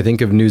investors, I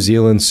think of New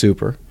Zealand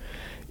Super,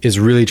 is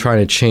really trying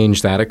to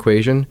change that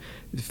equation,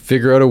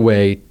 figure out a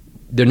way.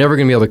 They're never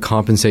going to be able to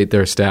compensate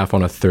their staff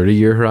on a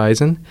 30-year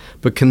horizon,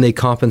 but can they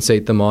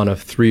compensate them on a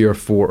 3 or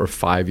 4 or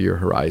 5-year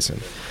horizon?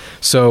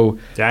 So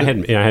I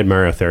had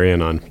Mario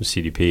Therian on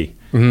CDP,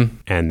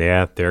 and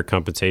their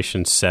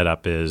compensation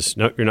setup is,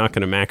 no, you're not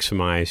going to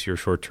maximize your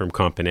short-term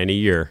comp in any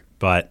year,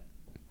 but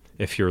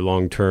if you're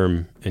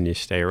long-term and you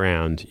stay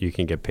around, you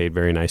can get paid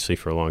very nicely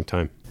for a long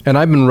time. And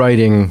I've been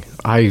writing,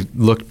 I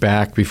looked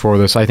back before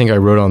this, I think I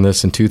wrote on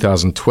this in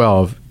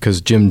 2012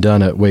 because Jim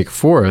Dunn at Wake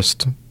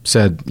Forest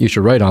said you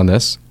should write on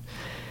this,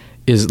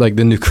 is like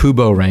the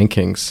Nikubo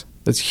rankings.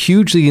 That's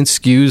hugely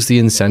skews the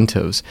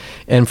incentives.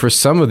 And for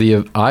some of the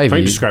Ivy... Why don't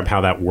you describe how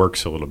that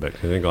works a little bit?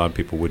 Because I think a lot of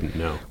people wouldn't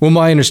know. Well,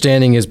 my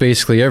understanding is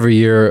basically every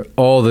year,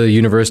 all the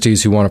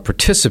universities who want to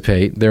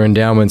participate, their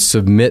endowments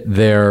submit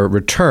their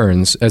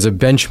returns as a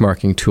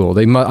benchmarking tool.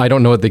 I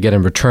don't know what they get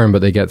in return, but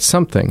they get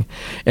something.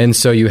 And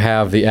so you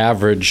have the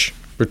average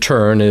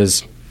return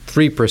is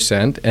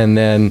 3%, and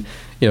then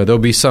there'll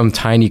be some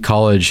tiny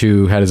college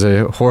who has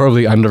a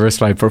horribly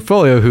undiversified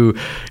portfolio who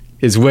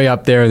is way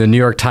up there, and the New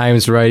York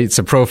Times writes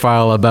a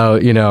profile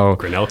about,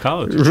 Grinnell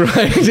College.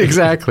 Right,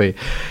 exactly.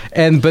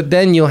 But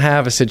then you'll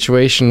have a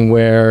situation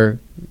where,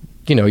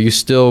 you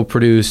still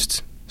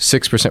produced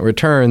 6%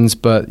 returns,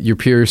 but your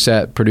peer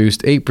set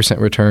produced 8%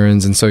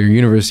 returns, and so your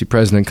university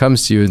president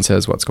comes to you and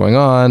says, what's going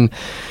on?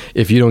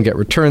 If you don't get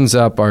returns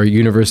up, our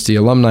university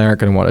alumni aren't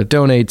going to want to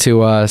donate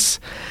to us.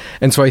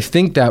 And so I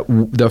think that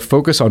the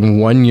focus on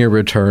one-year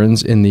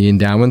returns in the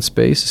endowment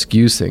space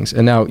skews things.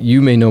 And now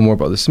you may know more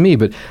about this than me,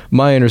 but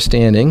my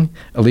understanding,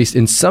 at least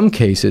in some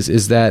cases,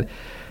 is that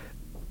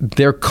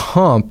their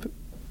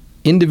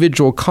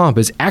individual comp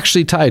is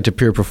actually tied to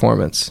peer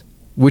performance,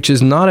 which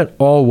is not at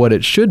all what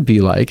it should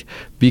be like,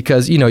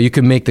 because, you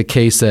can make the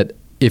case that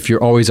if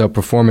you're always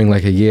outperforming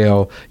like a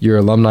Yale, your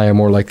alumni are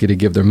more likely to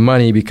give their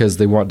money because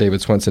they want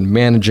David Swenson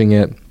managing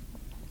it.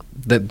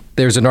 That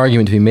there's an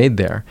argument to be made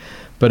there.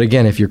 But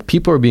again, if your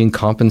people are being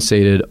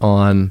compensated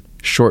on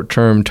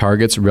short-term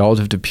targets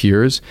relative to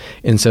peers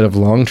instead of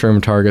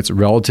long-term targets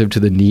relative to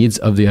the needs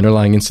of the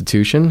underlying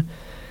institution,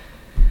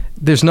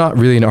 there's not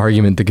really an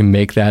argument that can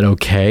make that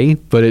okay,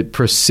 but it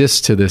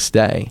persists to this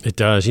day. It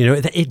does.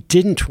 It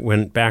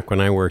didn't back when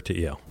I worked at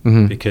Yale,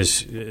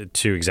 because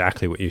to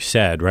exactly what you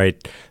said,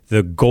 right?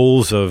 The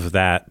goals of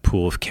that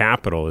pool of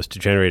capital is to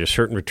generate a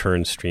certain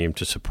return stream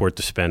to support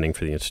the spending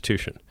for the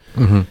institution.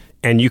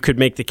 And you could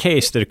make the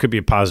case that it could be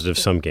a positive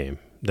sum game,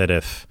 that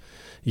if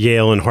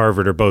Yale and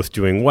Harvard are both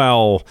doing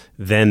well,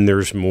 then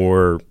there's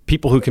more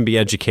people who can be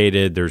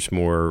educated, there's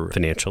more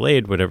financial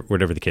aid,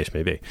 whatever the case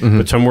may be.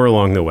 But somewhere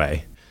along the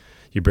way,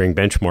 you bring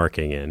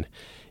benchmarking in.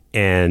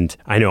 And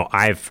I know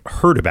I've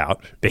heard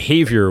about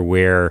behavior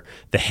where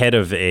the head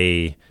of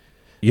a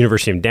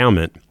university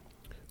endowment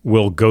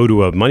will go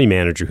to a money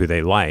manager who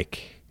they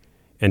like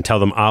and tell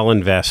them, I'll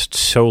invest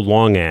so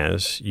long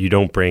as you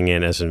don't bring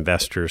in as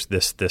investors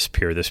this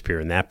peer,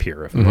 and that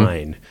peer of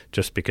mine,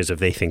 just because if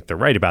they think they're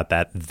right about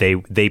that,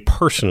 they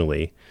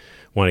personally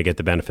want to get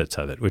the benefits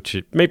of it, which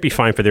it may be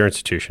fine for their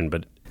institution,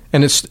 but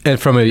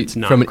from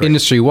an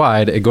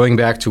industry-wide, going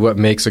back to what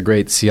makes a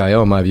great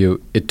CIO, in my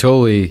view, it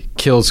totally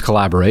kills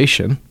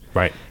collaboration.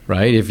 Right.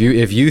 If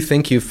you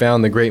think you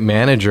found the great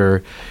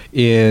manager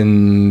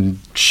in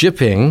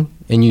shipping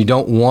and you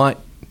don't want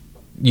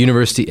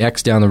University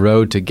X down the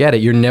road to get it,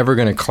 you're never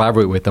going to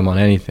collaborate with them on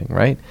anything,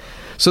 right?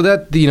 So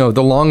that the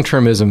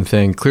long-termism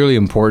thing, clearly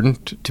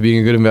important to being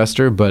a good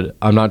investor, but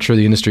I'm not sure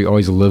the industry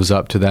always lives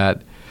up to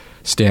that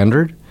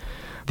standard.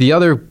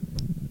 The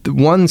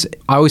ones,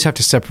 I always have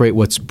to separate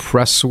what's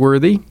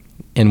press-worthy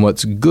and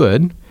what's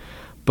good.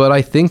 But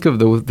I think of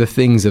the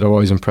things that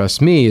always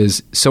impress me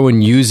is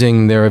someone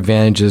using their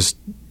advantages,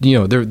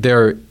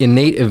 their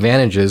innate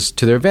advantages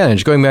to their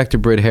advantage. Going back to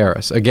Britt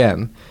Harris,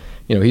 again,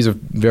 he's a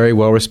very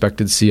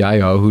well-respected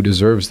CIO who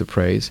deserves the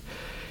praise.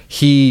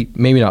 He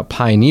maybe not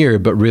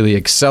pioneered, but really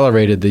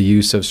accelerated the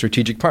use of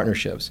strategic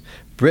partnerships.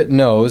 Britt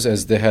knows,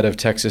 as the head of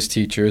Texas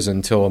Teachers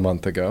until a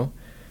month ago,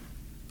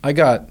 I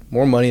got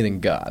more money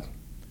than God.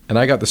 And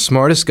I got the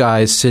smartest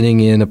guys sitting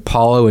in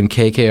Apollo and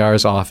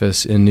KKR's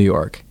office in New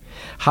York.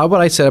 How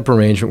about I set up an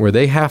arrangement where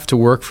they have to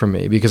work for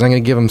me because I'm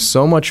going to give them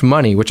so much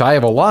money, which I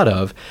have a lot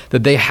of,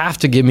 that they have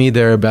to give me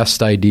their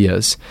best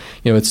ideas.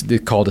 It's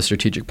called a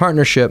strategic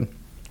partnership.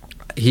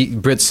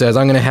 Britt says,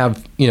 I'm going to have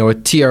a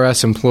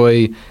TRS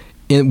employee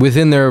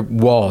within their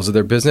walls of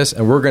their business,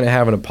 and we're going to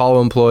have an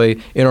Apollo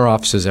employee in our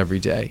offices every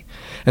day.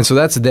 And so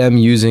that's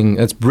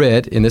that's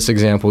Britt, in this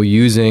example,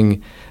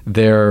 using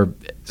their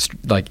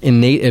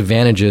innate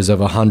advantages of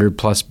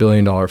 $100+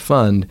 billion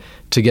fund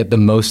to get the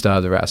most out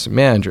of their asset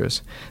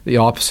managers. The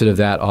opposite of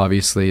that,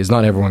 obviously, is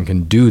not everyone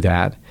can do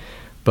that,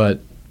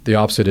 but the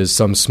opposite is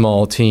some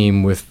small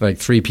team with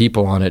 3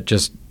 people on it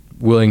just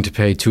willing to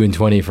pay 2 and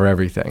 20 for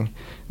everything.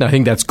 Now, I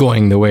think that's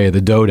going the way of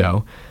the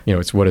dodo.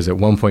 It's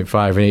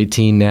 1.5 and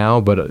 18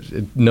 now,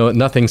 but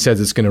nothing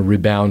says it's going to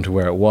rebound to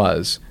where it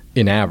was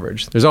in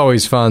average. There's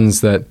always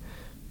funds that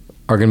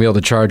are going to be able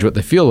to charge what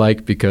they feel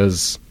like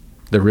because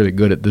they're really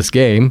good at this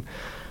game.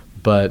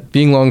 But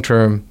being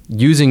long-term,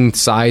 using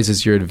size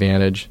as your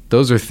advantage,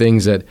 those are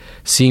things that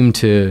seem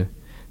to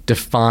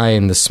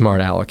define the smart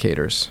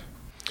allocators.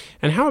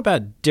 And how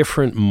about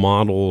different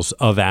models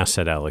of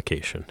asset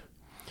allocation?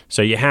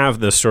 So you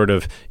have the sort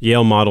of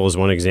Yale model as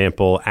one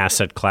example,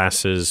 asset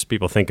classes.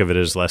 People think of it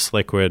as less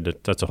liquid.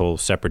 That's a whole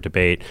separate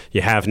debate.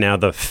 You have now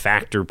the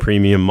factor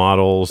premium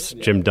models.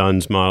 Jim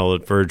Dunn's model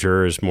at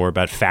Verger is more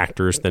about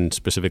factors than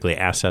specifically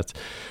assets.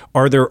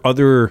 Are there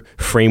other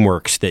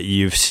frameworks that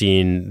you've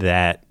seen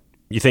that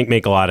you think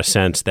make a lot of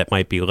sense that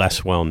might be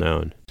less well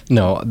known?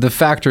 No, the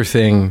factor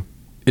thing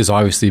is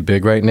obviously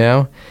big right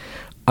now.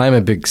 I'm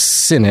a big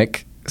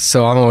cynic,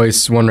 so I'm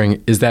always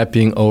wondering, is that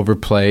being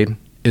overplayed?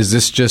 Is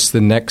this just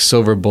the next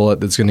silver bullet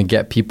that's going to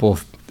get people,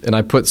 and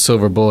I put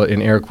silver bullet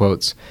in air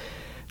quotes,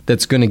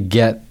 that's going to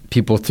get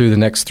people through the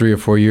next 3 or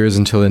 4 years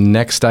until the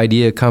next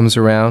idea comes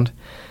around?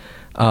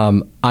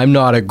 I'm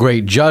not a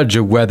great judge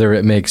of whether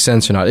it makes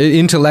sense or not. It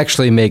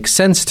intellectually makes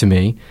sense to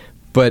me,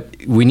 but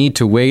we need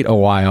to wait a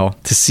while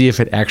to see if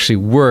it actually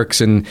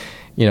works. And,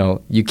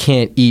 you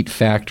can't eat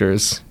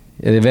factors.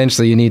 And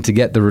eventually you need to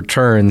get the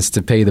returns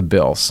to pay the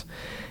bills.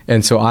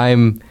 And so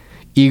I'm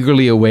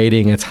eagerly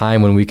awaiting a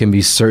time when we can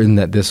be certain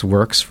that this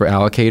works for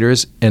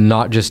allocators and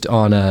not just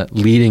on a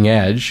leading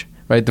edge,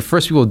 right? The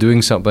first people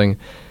doing something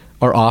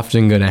are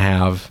often going to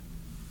have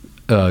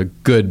a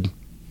good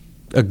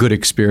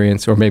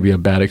experience, or maybe a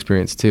bad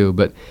experience too.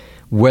 But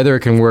whether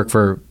it can work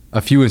for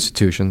a few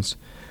institutions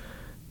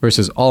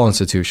versus all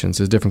institutions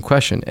is a different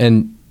question.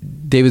 And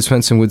David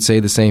Swensen would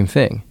say the same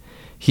thing.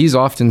 He's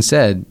often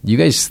said, you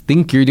guys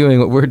think you're doing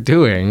what we're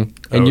doing,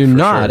 and you're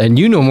not. Sure. And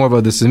you know more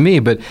about this than me.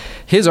 But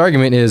his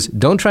argument is,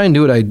 don't try and do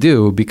what I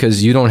do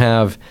because you don't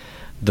have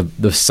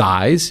the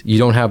size. You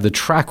don't have the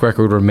track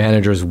record where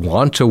managers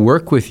want to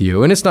work with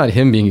you. And it's not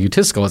him being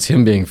egotistical. It's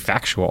him being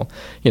factual.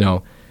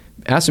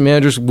 Asset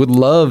managers would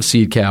love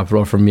seed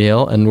capital from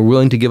Yale and were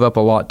willing to give up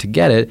a lot to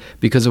get it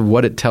because of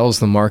what it tells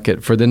the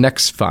market for the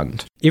next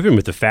fund. Even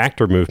with the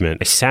factor movement,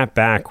 I sat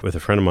back with a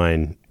friend of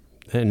mine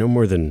no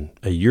more than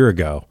a year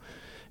ago,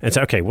 and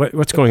said, okay,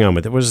 what's going on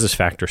with it? What is this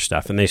factor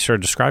stuff? And they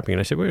started describing it. And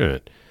I said, wait a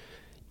minute.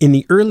 In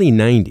the early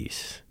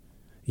 90s,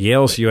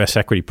 Yale's U.S.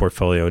 equity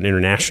portfolio and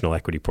international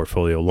equity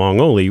portfolio long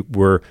only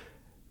were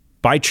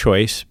by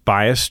choice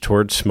biased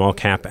towards small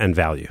cap and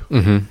value.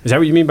 Mm-hmm. Is that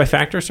what you mean by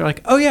factors? They're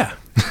like, oh, yeah.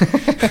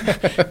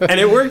 And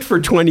it worked for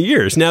 20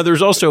 years. Now,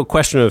 there's also a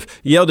question of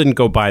Yale didn't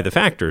go buy the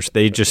factors.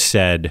 They just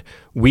said,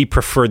 we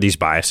prefer these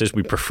biases.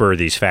 We prefer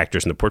these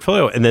factors in the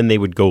portfolio. And then they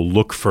would go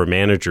look for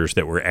managers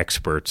that were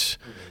experts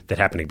that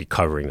happen to be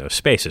covering those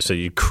spaces. So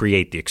you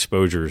create the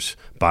exposures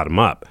bottom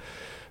up.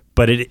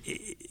 But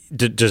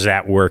does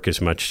that work as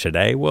much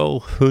today? Well,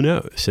 who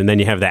knows? And then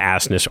you have the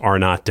ask-ness are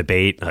not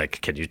debate.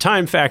 Like, can you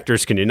time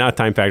factors? Can you not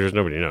time factors?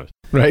 Nobody knows.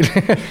 Right.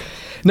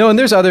 No, and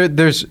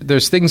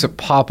there's things that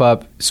pop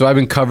up. So I've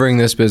been covering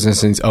this business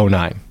since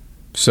 2009.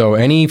 So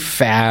any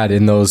fad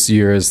in those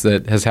years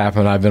that has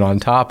happened, I've been on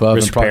top of.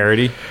 Risk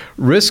parity?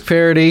 Risk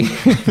parity.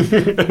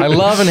 I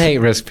love and hate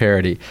risk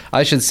parity.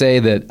 I should say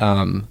that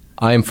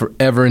I am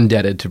forever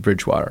indebted to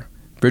Bridgewater.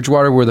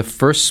 Bridgewater were the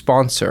first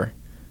sponsor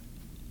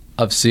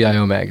of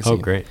CIO Magazine. Oh,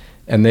 great.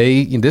 And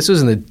this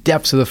was in the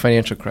depths of the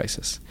financial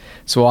crisis.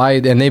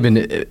 And they've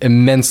been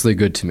immensely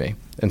good to me.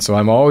 And so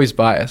I'm always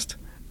biased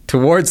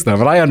towards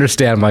them. And I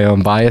understand my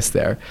own bias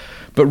there.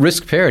 But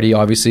risk parity,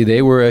 obviously,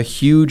 they were a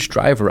huge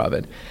driver of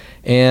it.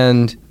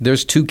 And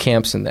there's two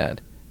camps in that.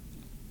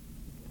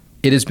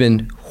 It has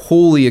been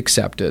wholly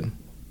accepted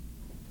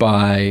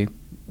by,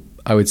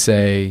 I would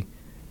say,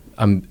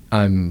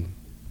 I'm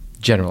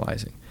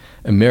generalizing.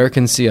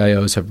 American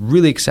CIOs have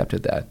really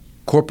accepted that.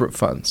 Corporate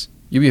funds.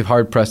 You'd be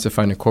hard-pressed to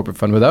find a corporate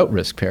fund without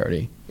risk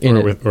parity.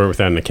 Or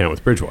without an account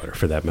with Bridgewater,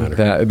 for that matter.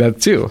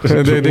 That too.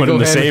 They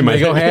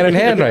go hand in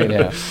hand right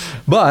now.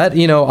 But,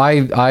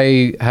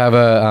 I have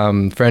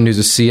a friend who's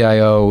a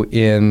CIO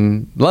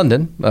in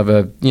London of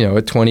a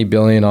 $20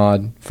 billion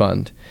odd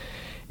fund.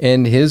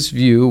 And his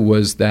view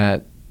was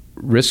that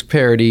risk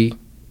parity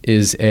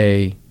is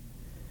a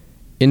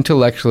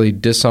intellectually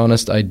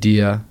dishonest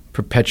idea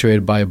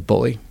perpetuated by a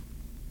bully.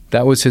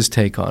 That was his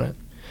take on it.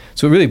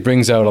 So it really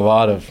brings out a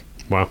lot of...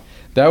 Wow.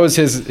 That was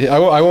his... I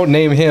won't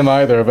name him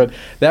either, but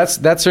that's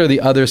sort of the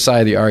other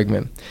side of the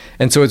argument.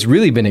 And so it's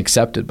really been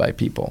accepted by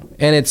people.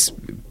 And it's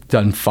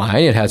done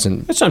fine. It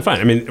hasn't... It's done fine.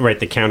 I mean, right,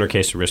 the counter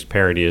case to risk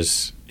parity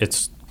is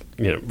it's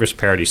risk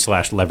parity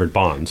 / levered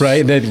bonds.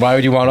 Right. Why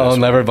would you want to own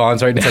levered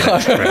bonds right now?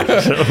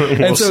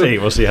 Right. So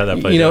we'll see how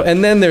that plays out.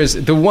 And then there's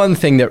the one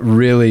thing that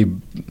really...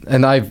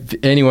 And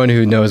anyone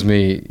who knows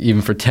me,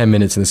 even for 10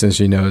 minutes in this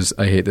industry, knows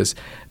I hate this.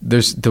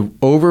 There's the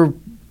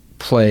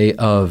overplay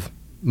of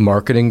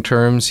marketing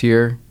terms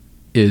here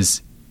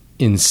is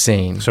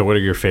insane. So what are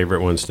your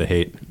favorite ones to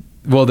hate?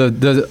 Well,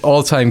 the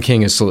all-time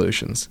king is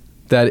solutions.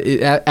 That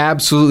is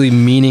absolutely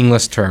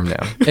meaningless term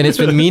now. And it's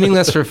been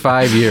meaningless for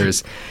 5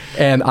 years.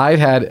 And I've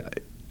had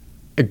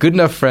good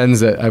enough friends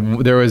that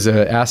there was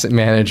an asset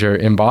manager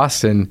in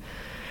Boston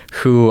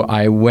who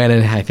I went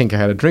and I think I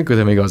had a drink with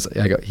him.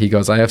 He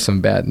goes, I have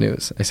some bad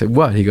news. I said,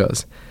 what? He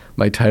goes,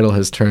 my title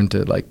has turned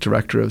to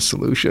director of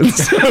solutions.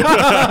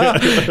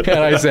 And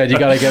I said, you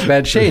got to get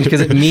that changed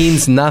because it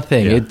means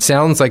nothing. Yeah. It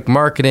sounds like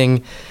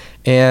marketing,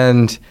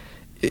 and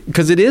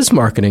because it is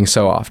marketing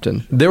so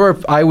often.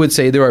 I would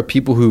say there are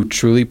people who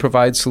truly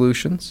provide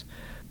solutions.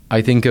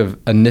 I think of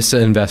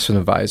Anissa Investment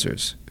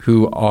Advisors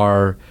who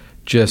are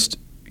just,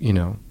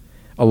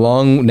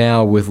 along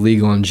now with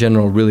legal in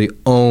general, really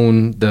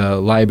own the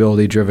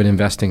liability-driven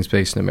investing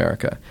space in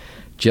America.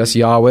 Jess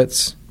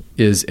Yawitz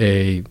is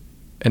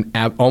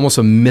almost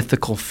a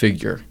mythical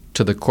figure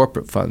to the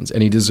corporate funds,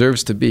 and he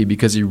deserves to be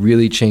because he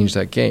really changed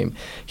that game.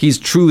 He's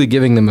truly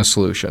giving them a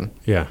solution.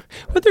 Yeah.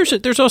 But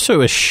there's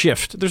also a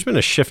shift. There's been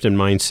a shift in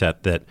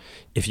mindset that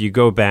if you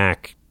go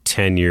back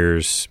 10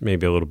 years,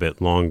 maybe a little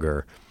bit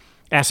longer,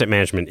 asset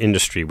management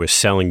industry was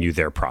selling you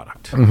their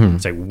product. Mm-hmm.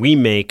 It's like, we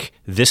make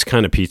this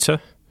kind of pizza.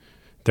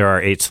 There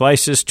are 8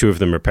 slices, 2 of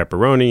them are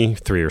pepperoni,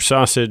 3 are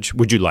sausage.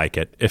 Would you like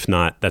it? If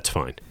not, that's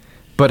fine.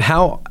 But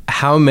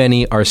how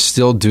many are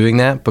still doing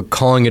that but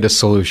calling it a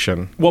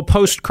solution? Well,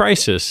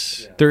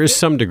 post-crisis, there is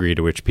some degree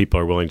to which people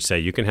are willing to say,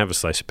 you can have a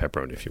slice of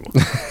pepperoni if you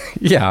want.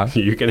 Yeah.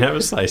 You can have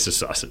a slice of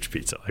sausage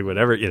pizza, like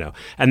whatever,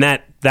 And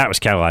that was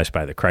catalyzed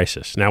by the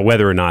crisis. Now,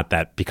 whether or not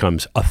that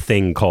becomes a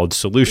thing called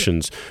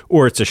solutions,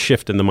 or it's a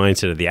shift in the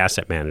mindset of the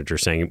asset manager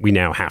saying, we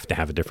now have to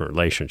have a different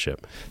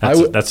relationship.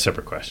 That's a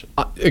separate question.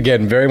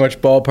 Again, very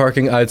much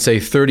ballparking. I'd say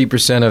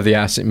 30% of the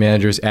asset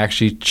managers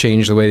actually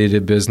changed the way they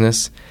did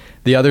business.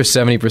 The other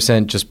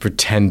 70% just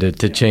pretended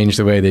to change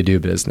the way they do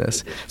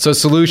business. So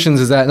solutions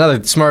is that.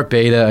 Another smart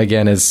beta,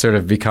 again, has sort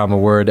of become a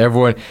word.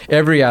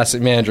 Every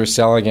asset manager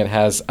selling it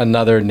has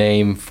another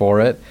name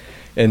for it.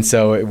 And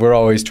so we're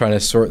always trying to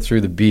sort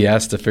through the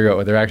BS to figure out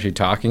what they're actually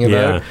talking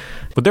about. Yeah.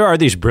 But there are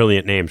these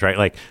brilliant names, right?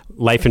 Like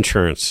life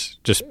insurance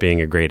just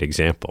being a great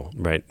example,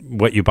 right?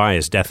 What you buy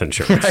is death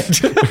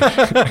insurance. Right.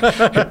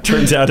 It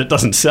turns out it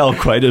doesn't sell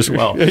quite as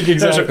well.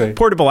 Exactly.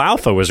 Portable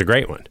Alpha was a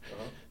great one.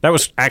 That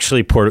was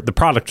actually the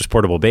product was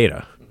Portable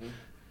Beta. Mm-hmm.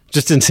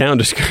 Just didn't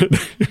sound as good.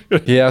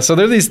 Yeah, so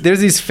there's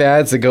these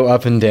fads that go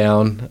up and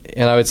down,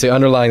 and I would say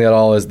underlying that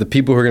all is the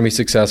people who are going to be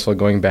successful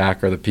going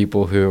back are the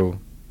people who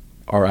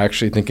are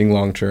actually thinking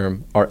long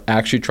term, are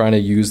actually trying to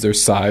use their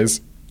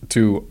size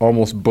to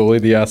almost bully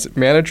the asset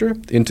manager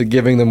into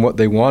giving them what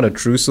they want, a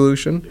true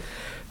solution.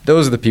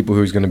 Those are the people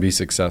who's going to be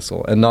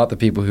successful, and not the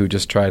people who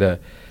just try to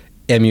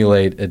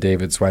emulate a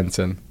David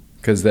Swensen,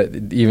 because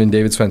that even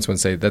David Swensen would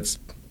say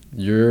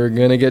you're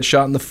going to get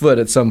shot in the foot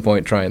at some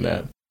point trying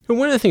that. And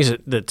one of the things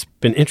that's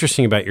been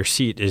interesting about your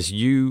seat is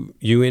you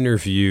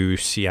interview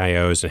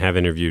CIOs and have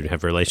interviewed and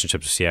have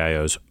relationships with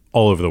CIOs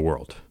all over the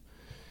world.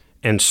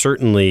 And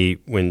certainly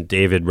when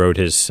David wrote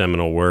his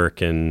seminal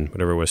work in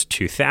whatever it was,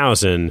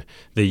 2000,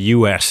 the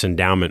U.S.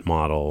 endowment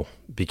model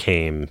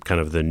became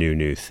kind of the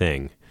new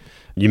thing.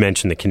 You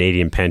mentioned the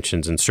Canadian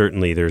pensions, and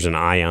certainly there's an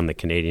eye on the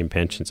Canadian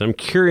pensions. I'm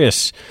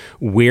curious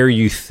where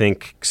you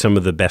think some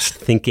of the best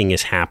thinking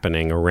is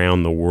happening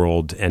around the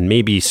world, and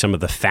maybe some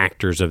of the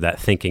factors of that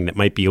thinking that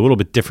might be a little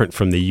bit different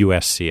from the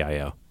U.S.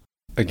 CIO.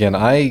 Again,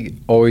 I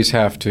always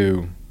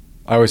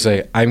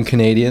say, I'm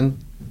Canadian.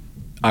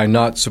 I'm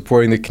not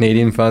supporting the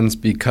Canadian funds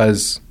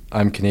because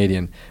I'm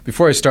Canadian.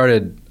 Before I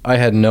started, I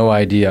had no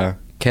idea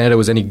Canada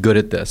was any good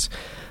at this.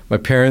 My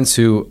parents,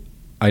 who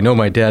I know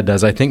my dad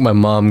does, I think my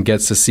mom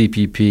gets a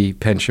CPP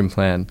pension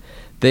plan.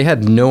 They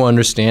had no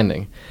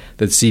understanding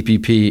that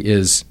CPP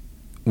is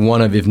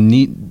one of, if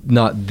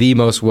not the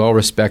most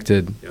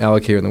well-respected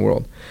allocator in the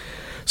world.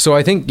 So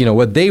I think,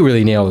 what they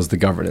really nailed is the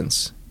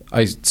governance.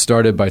 I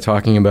started by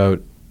talking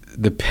about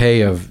the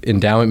pay of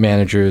endowment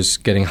managers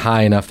getting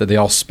high enough that they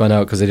all spun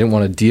out because they didn't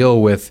want to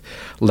deal with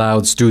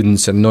loud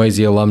students and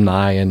noisy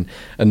alumni and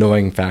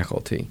annoying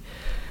faculty.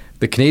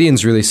 The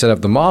Canadians really set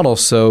up the model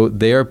so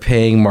they're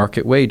paying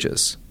market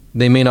wages.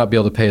 They may not be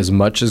able to pay as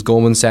much as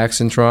Goldman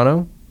Sachs in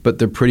Toronto, but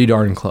they're pretty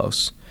darn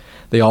close.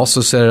 They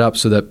also set it up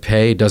so that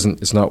pay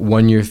it's not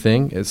 1 year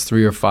thing, it's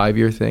 3 or 5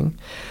 year thing.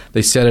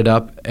 They set it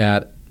up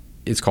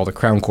it's called a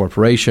crown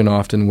corporation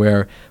often,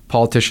 where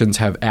politicians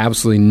have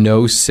absolutely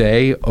no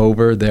say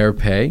over their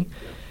pay.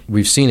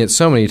 We've seen it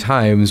so many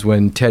times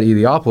when Ted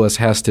Iliopoulos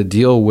has to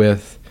deal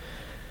with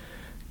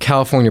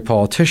California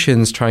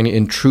politicians trying to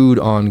intrude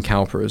on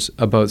CalPERS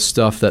about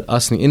stuff that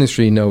us in the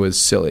industry know is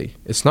silly.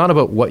 It's not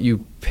about what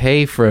you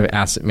pay for an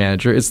asset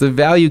manager, it's the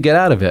value you get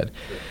out of it.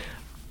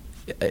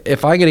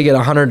 If I'm going to get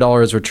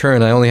 $100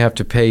 return, I only have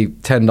to pay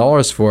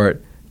 $10 for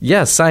it.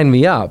 Yes, sign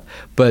me up.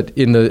 But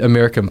in the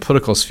American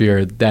political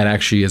sphere, that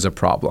actually is a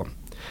problem.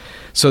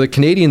 So the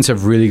Canadians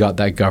have really got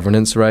that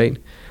governance right.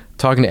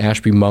 Talking to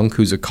Ashby Monk,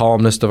 who's a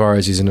columnist of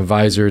ours, he's an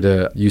advisor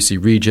to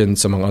UC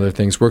Regents, among other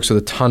things, works with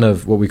a ton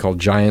of what we call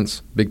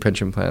giants, big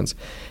pension plans.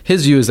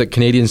 His view is that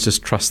Canadians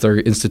just trust their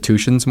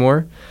institutions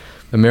more.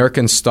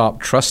 Americans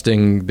stopped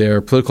trusting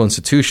their political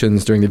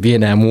institutions during the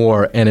Vietnam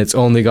War, and it's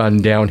only gone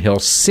downhill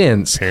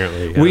since.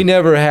 Apparently, yeah. We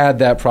never had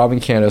that problem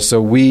in Canada,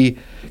 so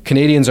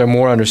Canadians are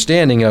more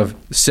understanding of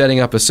setting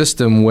up a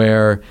system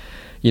where,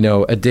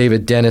 a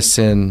David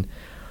Dennison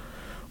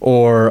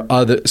or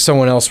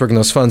someone else working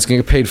those funds can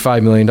get paid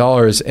 $5 million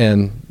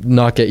and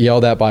not get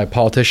yelled at by a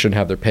politician and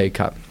have their pay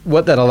cut.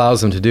 What that allows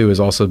them to do is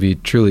also be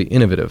truly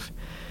innovative.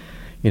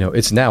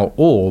 It's now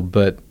old,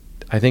 but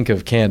I think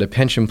of Canada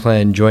Pension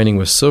Plan joining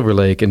with Silver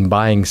Lake and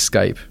buying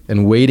Skype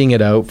and waiting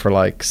it out for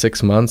like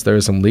 6 months. There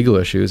are some legal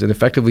issues, and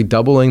effectively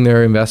doubling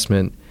their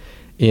investment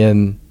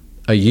in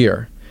a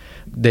year.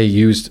 They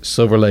used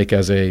Silver Lake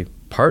as a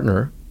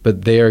partner,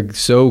 but they are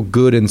so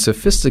good and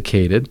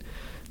sophisticated,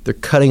 they're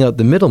cutting out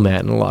the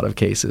middleman in a lot of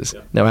cases.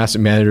 Yeah. Now,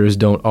 asset managers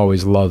don't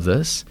always love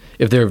this.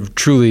 If they're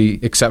truly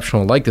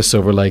exceptional like the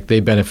Silver Lake, they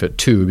benefit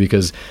too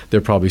because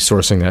they're probably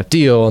sourcing that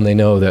deal and they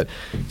know that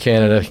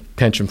Canada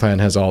Pension Plan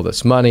has all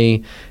this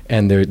money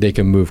and they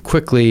can move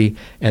quickly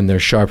and they're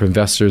sharp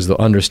investors. They'll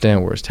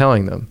understand what it's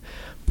telling them.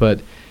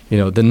 But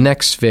the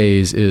next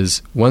phase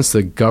is once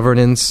the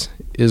governance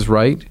is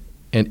right,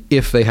 and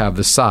if they have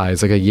the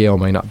size, like a Yale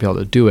might not be able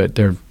to do it.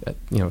 They're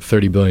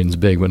 30 billion is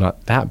big, but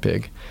not that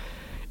big.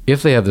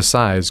 If they have the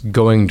size,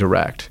 going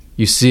direct.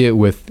 You see it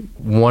with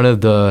one of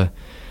the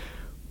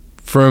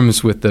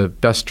firms with the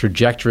best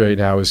trajectory right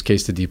now is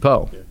Caisse de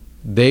Depot. Yeah.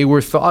 They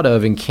were thought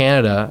of in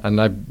Canada,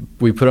 and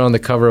we put it on the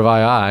cover of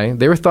II,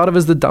 they were thought of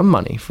as the dumb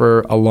money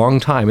for a long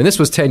time. And this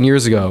was 10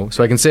 years ago,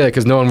 so I can say that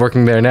because no one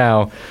working there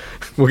now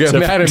will get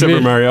mad at me. Except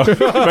for Mario.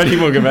 But he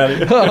won't get mad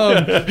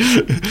at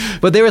you.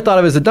 But they were thought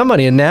of as the dumb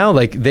money, and now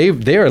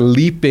they are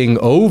leaping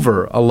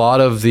over a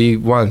lot of the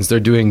ones. They're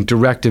doing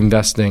direct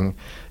investing.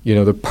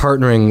 They're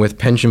partnering with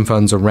pension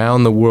funds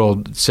around the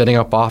world, setting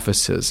up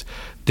offices.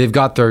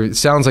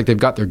 Sounds like they've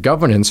got their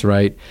governance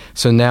right,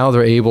 so now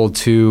they're able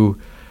to,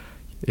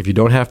 if you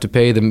don't have to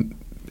pay the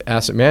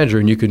asset manager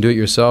and you can do it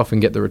yourself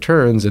and get the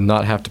returns and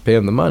not have to pay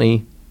them the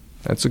money,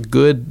 that's a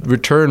good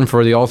return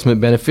for the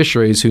ultimate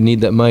beneficiaries who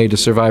need that money to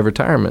survive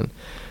retirement.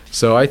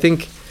 So I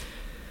think,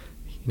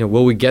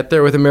 will we get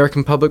there with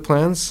American public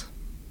plans?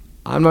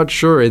 I'm not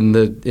sure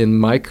in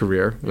my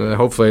career.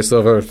 Hopefully I still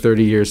have over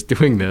 30 years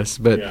doing this,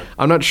 but yeah.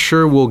 I'm not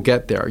sure we'll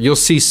get there. You'll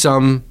see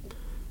some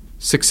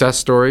success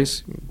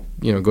stories.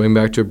 going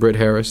back to Britt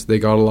Harris, they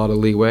got a lot of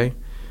leeway.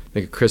 I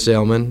think Chris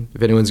Ailman,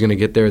 if anyone's going to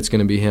get there, it's going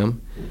to be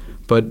him.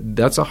 But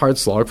that's a hard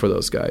slog for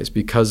those guys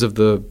because of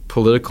the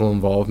political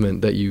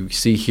involvement that you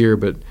see here,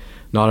 but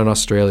not in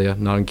Australia,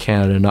 not in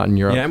Canada, not in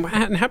Europe. Yeah,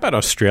 and how about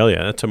Australia?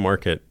 That's a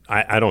market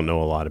I don't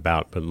know a lot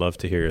about, but love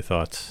to hear your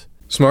thoughts.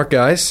 Smart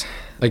guys.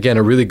 Again,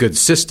 a really good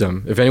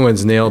system. If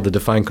anyone's nailed the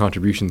defined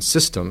contribution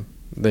system,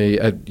 they,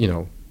 a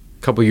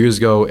couple of years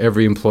ago,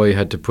 every employee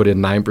had to put in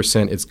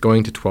 9%. It's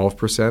going to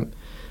 12%,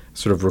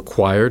 sort of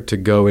required to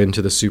go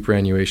into the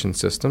superannuation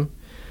system.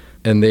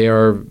 And they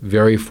are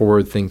very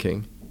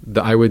forward-thinking.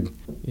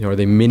 Are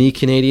they mini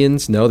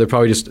Canadians? No,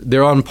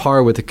 they're on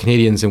par with the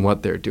Canadians in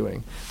what they're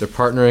doing. They're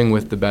partnering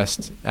with the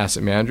best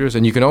asset managers,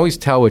 and you can always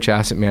tell which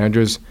asset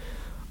managers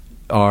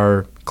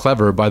are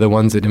clever by the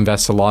ones that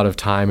invest a lot of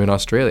time in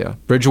Australia.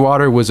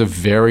 Bridgewater was a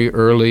very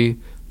early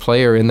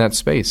player in that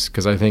space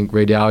because I think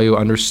Ray Dalio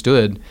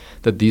understood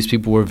that these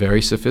people were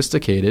very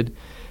sophisticated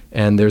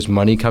and there's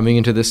money coming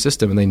into this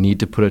system and they need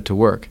to put it to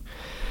work.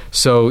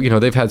 So,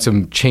 they've had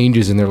some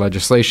changes in their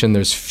legislation.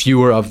 There's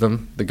fewer of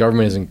them. The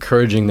government is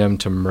encouraging them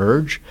to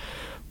merge.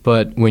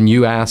 But when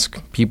you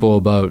ask people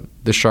about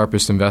the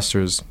sharpest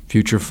investors,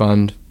 Future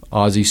Fund,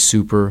 Aussie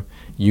Super,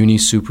 Uni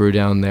Super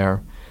down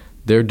there,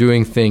 they're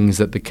doing things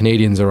that the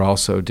Canadians are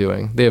also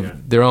doing. They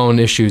have their own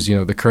issues.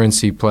 The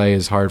currency play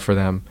is hard for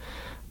them.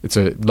 It's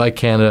like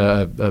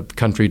Canada, a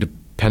country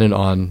dependent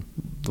on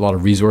a lot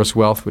of resource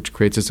wealth, which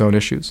creates its own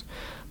issues.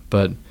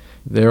 But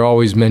they're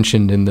always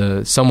mentioned in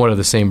the somewhat of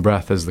the same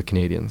breath as the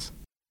Canadians.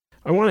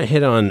 I want to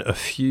hit on a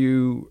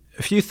few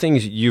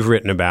things you've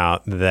written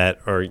about that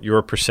are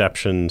your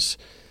perceptions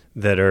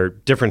that are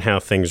different how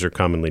things are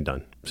commonly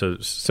done. So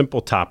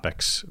simple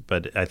topics,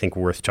 but I think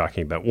worth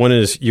talking about. One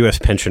is U.S.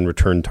 pension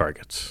return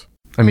targets.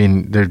 I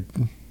mean, they're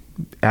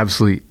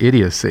absolute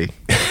idiocy.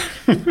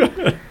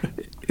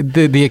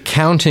 The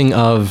accounting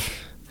of,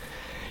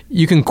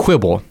 you can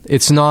quibble.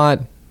 It's not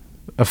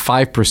a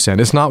 5%.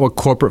 It's not what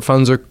corporate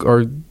funds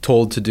are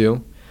told to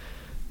do.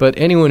 But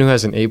anyone who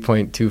has an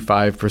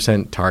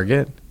 8.25%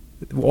 target,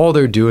 all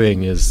they're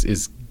doing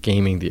is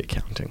gaming the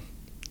accounting.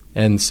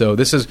 And so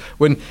this is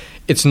when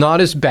it's not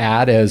as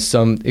bad as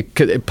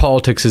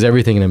politics is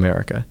everything in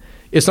America.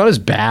 It's not as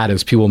bad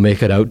as people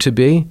make it out to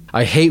be.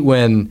 I hate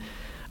when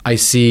I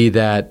see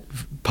that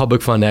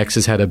Public Fund X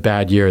has had a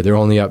bad year. They're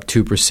only up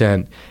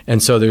 2%.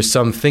 And so there's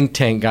some think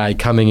tank guy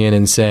coming in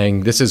and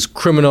saying, this is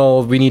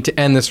criminal. We need to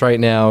end this right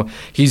now.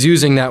 He's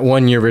using that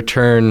 1-year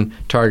return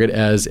target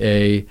as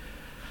a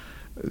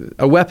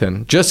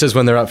weapon. Just as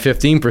when they're up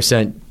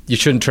 15%, you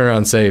shouldn't turn around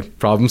and say,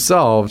 problem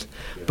solved.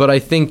 But I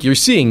think you're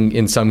seeing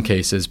in some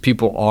cases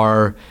people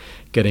are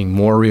getting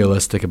more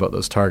realistic about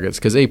those targets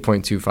because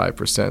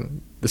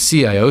 8.25%, the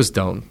CIOs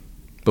don't.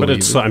 But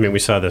we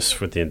saw this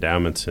with the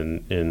endowments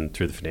in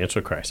through the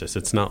financial crisis.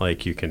 It's not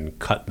like you can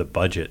cut the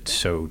budget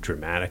so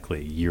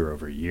dramatically year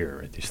over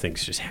year. These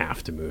things just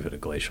have to move at a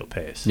glacial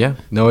pace. Yeah,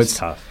 no, it's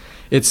tough.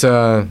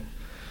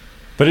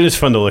 But it is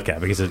fun to look at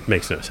because it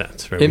makes no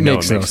sense. Right? It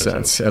makes no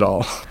sense at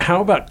all.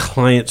 How about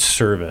client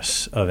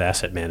service of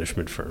asset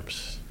management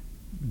firms?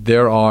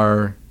 There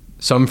are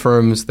some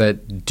firms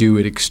that do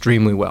it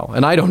extremely well.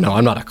 And I don't know.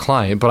 I'm not a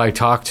client, but I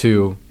talk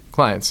to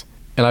clients.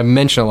 And I've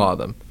mentioned a lot of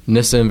them.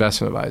 NISA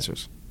Investment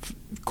Advisors.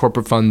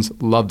 Corporate funds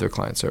love their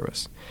client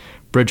service.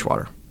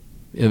 Bridgewater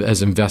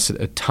has invested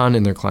a ton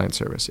in their client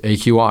service.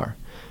 AQR,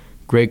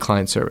 great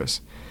client service.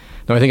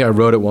 Now, I think I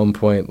wrote at one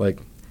point,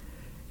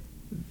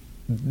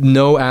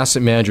 no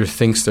asset manager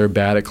thinks they're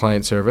bad at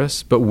client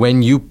service, but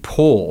when you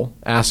poll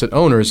asset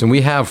owners, and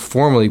we have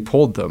formally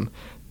polled them,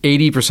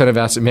 80% of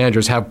asset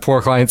managers have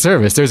poor client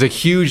service. There's a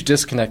huge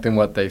disconnect in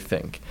what they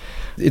think.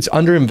 It's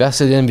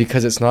underinvested in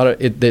because it's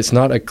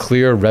not a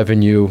clear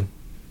revenue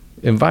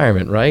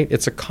environment, right?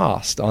 It's a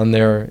cost in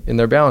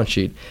their balance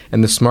sheet.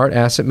 And the smart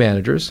asset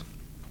managers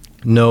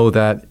know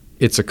that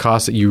it's a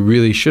cost that you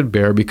really should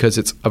bear because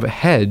it's a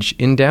hedge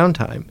in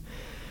downtime.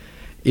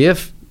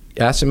 If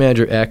asset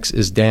manager X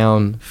is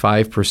down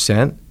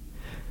 5%,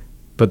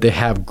 but they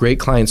have great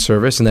client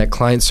service, and that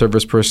client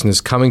service person is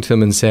coming to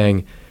them and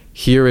saying,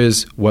 here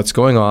is what's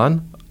going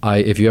on.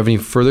 If you have any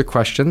further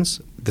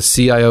questions, the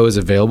CIO is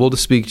available to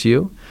speak to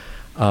you,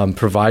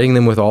 providing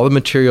them with all the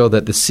material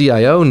that the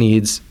CIO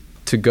needs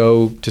to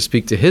go to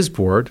speak to his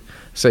board.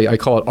 I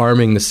call it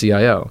arming the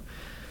CIO.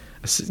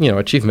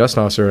 A chief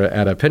investment officer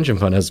at a pension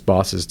fund has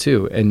bosses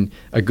too, and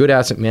a good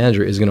asset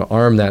manager is going to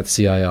arm that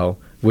CIO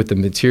with the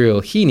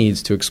material he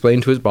needs to explain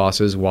to his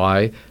bosses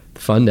why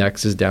Fund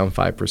X is down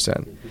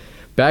 5%.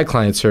 Bad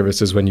client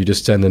service is when you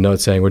just send a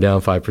note saying we're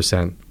down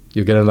 5%.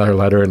 You'll get another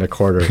letter in a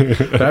quarter.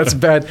 That's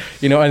bad.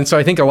 And so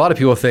I think a lot of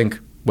people think,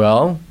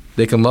 well,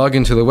 they can log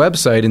into the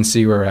website and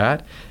see where we're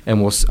at,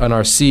 and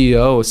our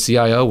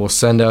CIO will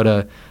send out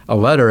a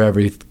letter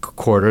every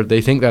quarter.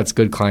 They think that's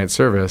good client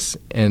service,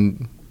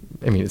 and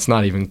it's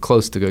not even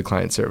close to good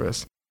client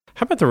service.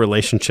 How about the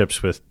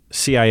relationships with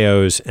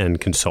CIOs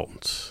and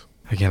consultants?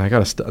 Again,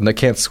 I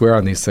can't swear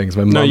on these things.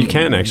 No, you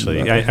can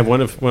actually. One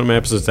of my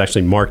episodes is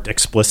actually marked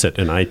explicit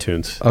in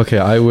iTunes. Okay,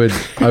 I would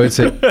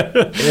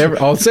say,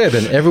 I'll say it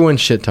then. Everyone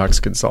shit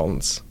talks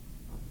consultants,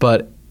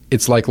 but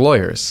it's like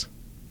lawyers.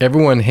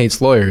 Everyone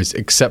hates lawyers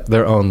except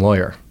their own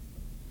lawyer.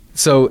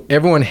 So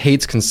everyone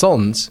hates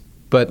consultants,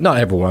 but not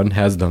everyone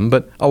has them.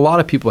 But a lot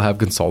of people have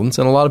consultants,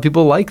 and a lot of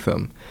people like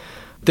them.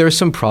 There are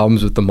some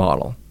problems with the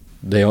model.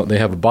 They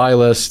have a buy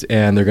list,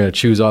 and they're going to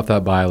choose off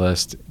that buy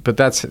list. But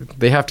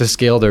they have to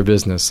scale their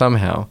business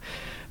somehow.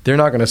 They're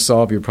not going to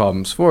solve your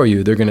problems for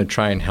you. They're going to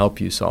try and help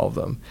you solve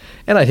them.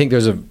 And I think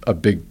there's a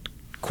big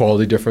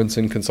quality difference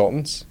in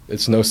consultants.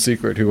 It's no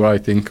secret who I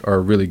think are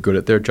really good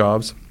at their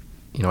jobs.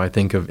 I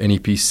think of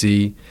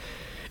NEPC,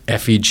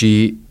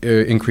 FEG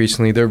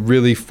increasingly. They're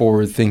really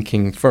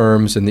forward-thinking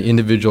firms, and the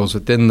individuals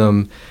within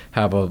them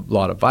have a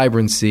lot of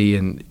vibrancy.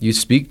 And you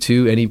speak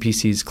to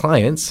NEPC's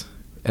clients,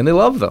 and they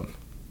love them.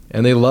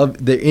 And they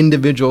love the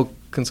individual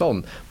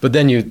consultant. But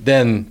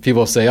then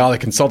people say, the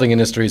consulting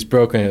industry is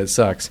broken and it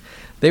sucks.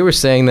 They were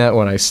saying that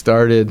when I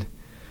started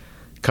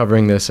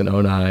covering this in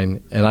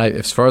 2009. And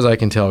as far as I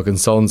can tell,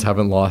 consultants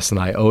haven't lost an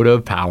iota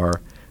of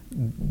power.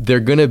 They're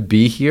going to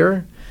be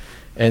here.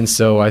 And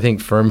so I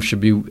think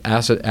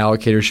asset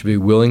allocators should be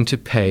willing to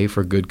pay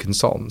for good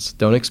consultants.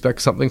 Don't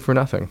expect something for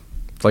nothing.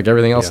 It's like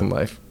everything else in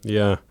life.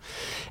 Yeah.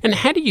 And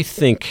how do you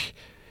think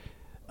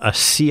a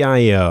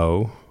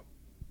CIO,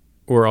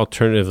 or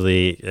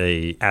alternatively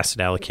a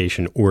asset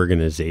allocation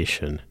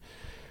organization,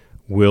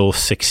 will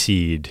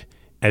succeed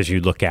as you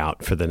look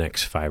out for the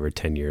next 5 or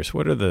 10 years?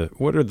 What are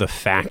the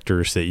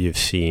factors that you've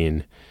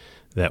seen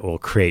that will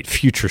create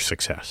future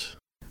success?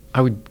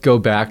 I would go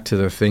back to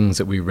the things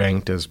that we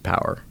ranked as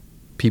power.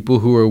 People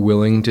who are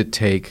willing to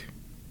take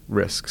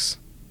risks,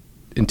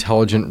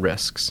 intelligent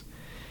risks.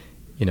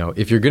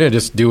 If you're going to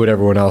just do what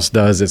everyone else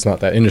does, it's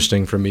not that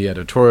interesting for me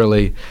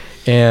editorially.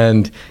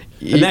 And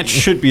that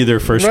should be their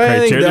first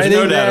criteria. There's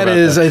no doubt about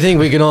that. I think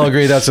we can all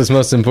agree that's what's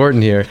most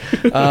important here.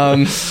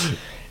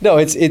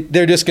 No,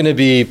 they're just going to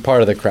be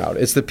part of the crowd.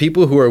 It's the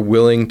people who are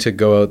willing to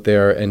go out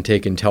there and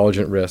take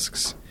intelligent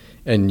risks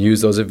and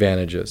use those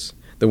advantages.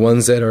 The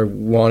ones that are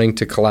wanting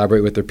to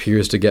collaborate with their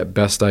peers to get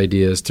best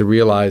ideas, to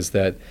realize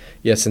that,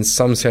 yes, in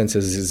some sense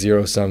it's a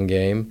zero-sum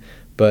game,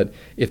 but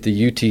if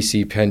the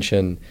UTC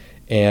pension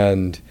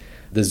and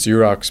the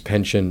Xerox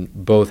pension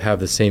both have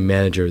the same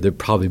manager, they're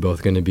probably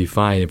both going to be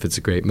fine if it's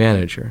a great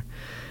manager.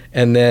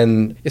 And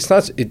then it's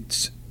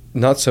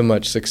not so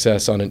much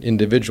success on an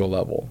individual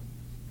level,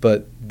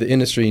 but the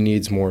industry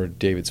needs more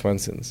David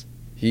Swensons.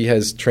 He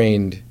has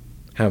trained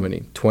how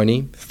many?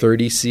 20,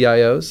 30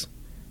 CIOs?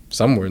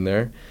 Somewhere in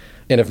there.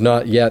 And if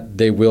not yet,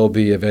 they will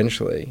be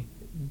eventually.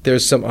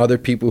 There's some other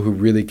people who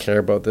really care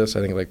about this. I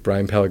think like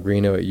Brian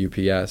Pellegrino at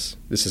UPS.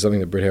 This is something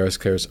that Britt Harris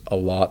cares a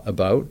lot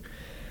about.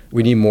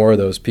 We need more of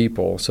those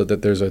people so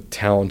that there's a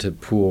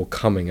talented pool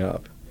coming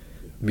up,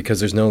 because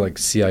there's no like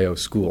CIO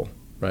school,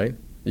 right?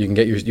 You'll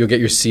get your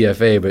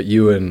CFA, but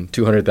you and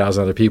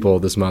 200,000 other people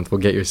this month will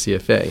get your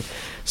CFA.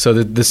 So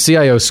the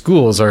CIO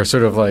schools are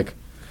sort of like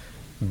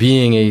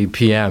being a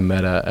PM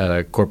at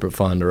a corporate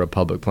fund or a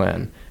public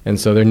plan. And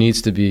so there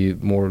needs to be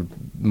more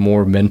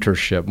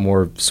mentorship,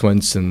 more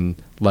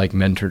Swenson-like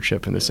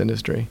mentorship in this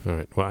industry. All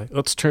right. Well,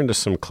 let's turn to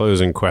some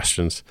closing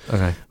questions.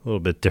 Okay. A little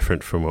bit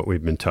different from what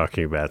we've been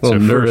talking about. A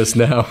little nervous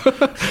now.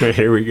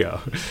 Here we go.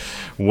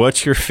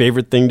 What's your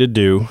favorite thing to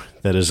do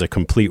that is a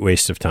complete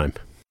waste of time?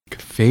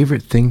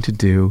 Favorite thing to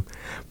do?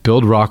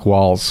 Build rock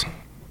walls.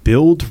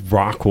 Build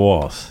rock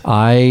walls.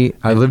 I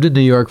lived in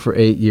New York for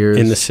 8 years.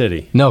 In the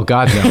city? No,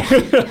 God,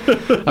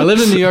 no. I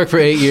lived in New York for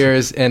 8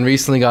 years and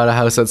recently got a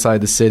house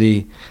outside the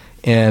city.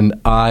 And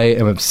I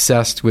am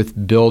obsessed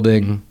with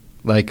building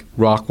like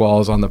rock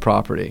walls on the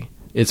property.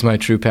 It's my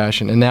true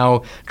passion. And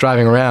now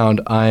driving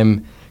around,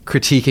 I'm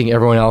critiquing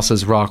everyone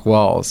else's rock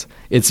walls.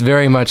 It's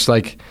very much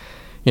like,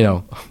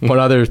 one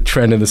other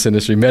trend in this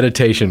industry,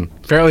 meditation.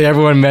 Apparently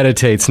everyone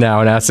meditates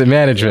now in asset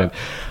management.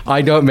 Yeah.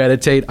 I don't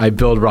meditate. I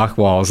build rock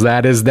walls.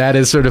 That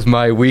is sort of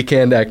my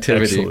weekend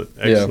activity. Excellent.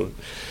 Yeah.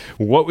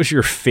 What was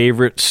your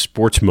favorite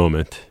sports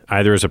moment,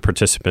 either as a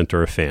participant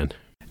or a fan?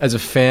 As a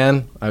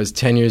fan, I was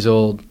 10 years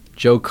old.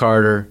 Joe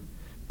Carter,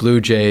 Blue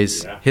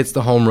Jays, hits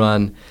the home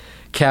run.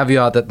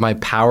 Caveat that my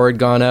power had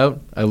gone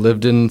out. I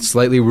lived in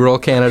slightly rural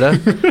Canada,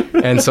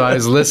 and so I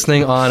was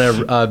listening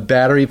on a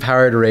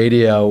battery-powered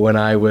radio when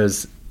I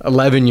was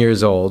 11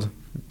 years old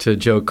to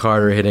Joe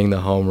Carter hitting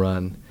the home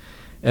run.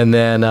 And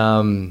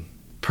then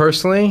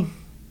personally,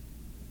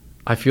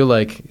 I feel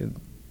like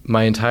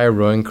my entire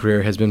rowing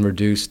career has been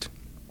reduced.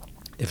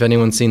 If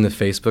anyone's seen the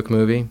Facebook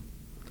movie,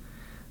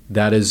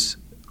 that is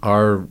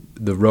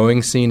the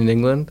rowing scene in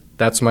England.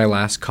 That's my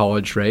last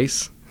college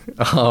race.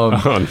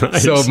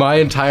 Nice. So my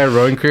entire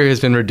rowing career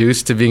has been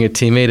reduced to being a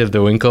teammate of the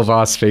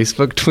Winklevoss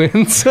Facebook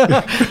twins.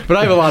 But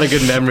I have a lot of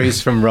good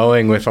memories from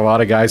rowing with a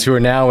lot of guys who are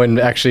now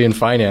actually in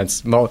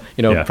finance,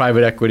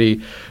 private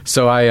equity.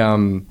 So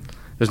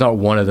there's not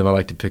one of them I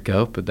like to pick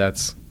out, but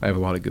I have a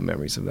lot of good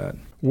memories of that.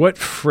 What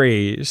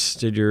phrase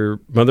did your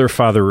mother or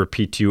father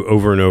repeat to you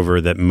over and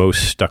over that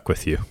most stuck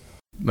with you?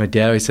 My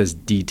dad always says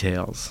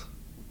details.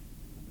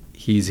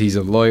 He's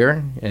a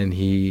lawyer, and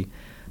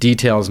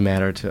details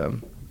matter to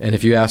him. And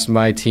if you ask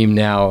my team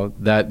now,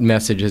 that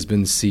message has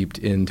been seeped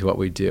into what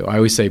we do. I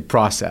always say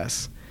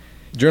process.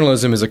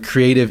 Journalism is a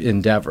creative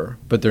endeavor,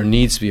 but there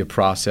needs to be a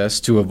process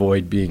to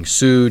avoid being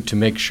sued, to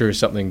make sure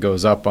something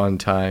goes up on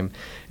time.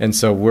 And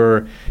so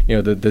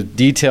the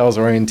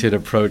details-oriented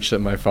approach that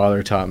my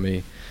father taught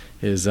me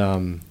has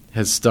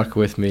stuck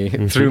with me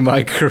through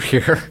my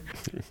career.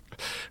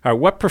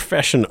 What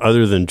profession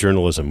other than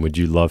journalism would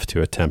you love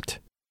to attempt?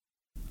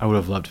 I would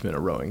have loved to have been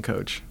a rowing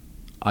coach.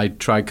 I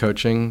tried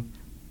coaching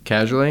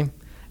casually,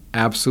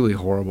 absolutely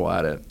horrible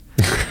at it.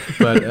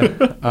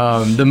 But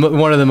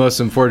one of the most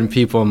important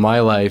people in my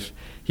life,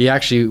 he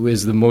actually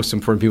is the most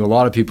important people in a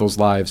lot of people's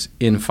lives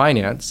in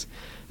finance,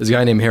 is a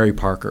guy named Harry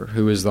Parker,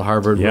 who is the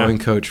Harvard rowing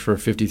coach for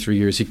 53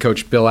 years. He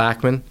coached Bill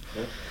Ackman,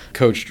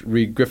 coached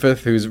Reed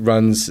Griffith, who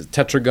runs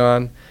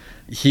Tetragon.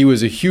 He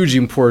was a hugely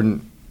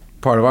important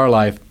part of our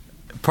life.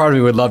 Part of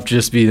me would love to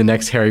just be the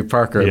next Harry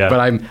Parker, but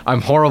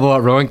I'm horrible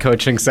at rowing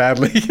coaching,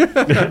 sadly.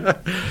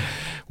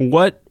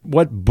 What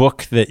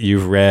book that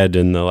you've read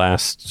in the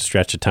last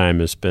stretch of time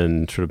has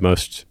been sort of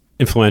most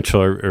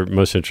influential or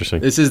most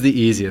interesting? This is the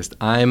easiest.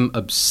 I'm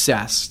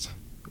obsessed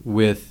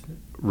with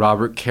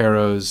Robert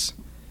Caro's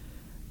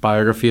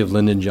biography of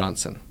Lyndon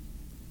Johnson.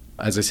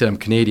 As I said, I'm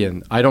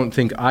Canadian. I don't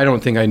think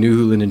I knew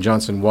who Lyndon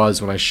Johnson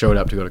was when I showed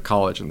up to go to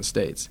college in the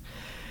States.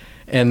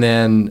 And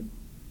then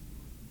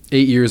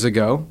 8 years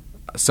ago,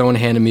 someone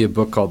handed me a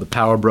book called The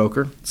Power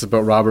Broker. It's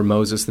about Robert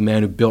Moses, the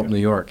man who built New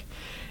York.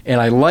 And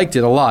I liked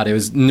it a lot. It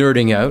was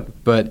nerding out,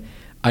 but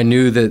I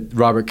knew that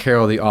Robert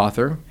Caro, the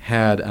author,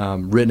 had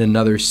written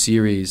another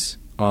series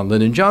on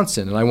Lyndon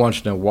Johnson, and I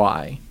wanted to know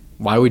why.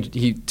 Why would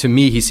he? To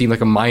me, he seemed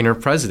like a minor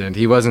president.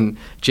 He wasn't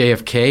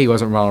JFK. He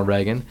wasn't Ronald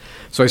Reagan.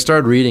 So I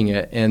started reading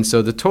it, and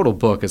so the total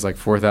book is like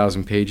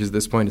 4,000 pages at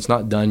this point. It's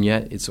not done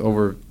yet. It's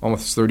over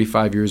almost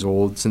 35 years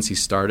old since he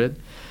started,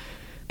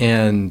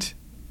 and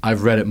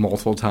I've read it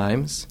multiple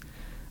times.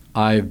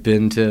 I've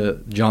been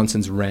to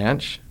Johnson's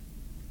ranch.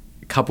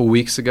 A couple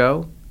weeks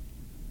ago,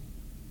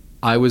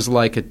 I was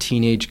like a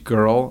teenage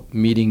girl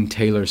meeting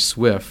Taylor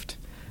Swift.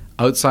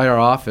 Outside our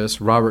office,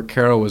 Robert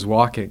Caro was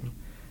walking,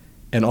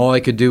 and all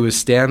I could do was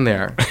stand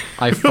there.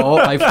 I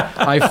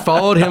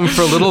followed him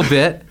for a little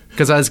bit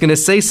because I was going to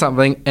say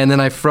something, and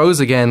then I froze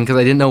again because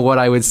I didn't know what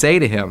I would say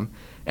to him.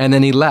 And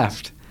then he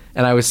left,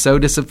 and I was so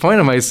disappointed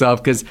in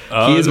myself because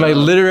he is my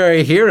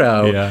literary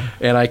hero,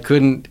 and I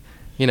couldn't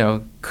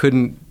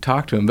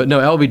talk to him. But no,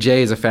 LBJ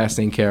is a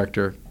fascinating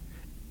character,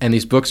 and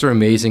these books are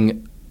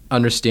amazing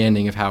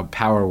understanding of how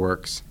power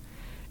works,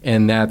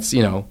 and that's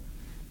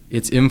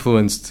it's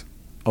influenced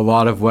a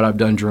lot of what I've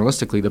done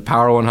journalistically. The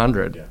Power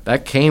 100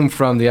 that came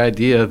from the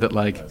idea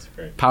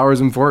that power is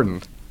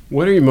important.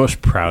 What are you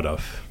most proud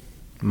of?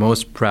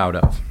 Most proud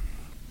of,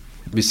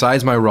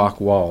 besides my rock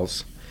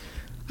walls,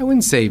 I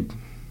wouldn't say.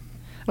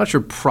 I'm not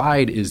sure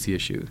pride is the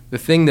issue. The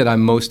thing that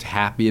I'm most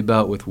happy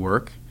about with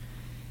work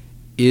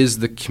is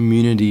the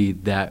community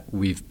that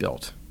we've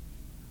built,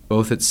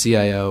 both at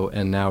CIO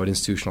and now at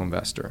Institutional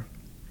Investor.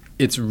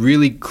 It's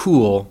really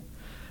cool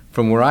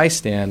from where I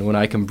stand when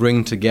I can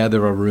bring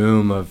together a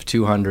room of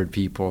 200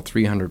 people,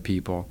 300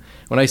 people.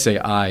 When I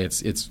say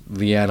it's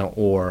Leanna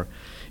Orr,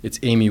 it's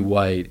Amy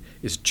White,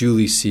 it's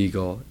Julie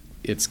Siegel,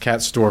 it's Kat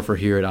Storfer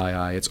here at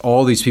II. It's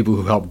all these people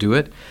who help do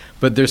it.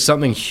 But there's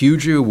something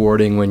hugely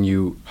rewarding when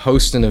you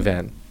host an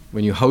event,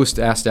 when you host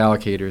asset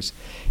allocators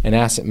and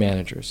asset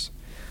managers,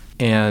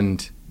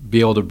 and be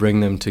able to bring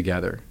them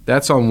together.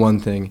 That's on one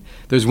thing.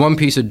 There's one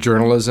piece of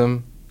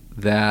journalism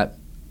that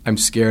I'm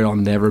scared I'll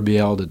never be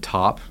able to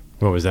top.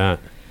 What was that?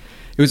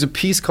 It was a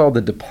piece called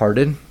The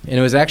Departed, and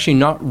it was actually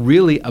not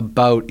really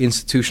about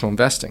institutional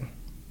investing,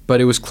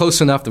 but it was close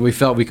enough that we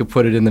felt we could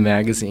put it in the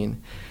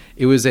magazine.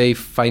 It was a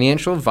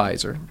financial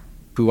advisor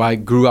who I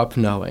grew up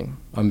knowing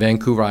on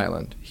Vancouver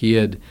Island. He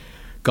had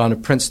gone to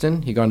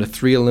Princeton. He'd gone to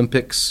 3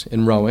 Olympics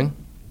in rowing.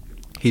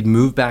 He'd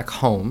moved back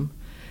home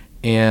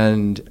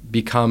and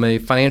become a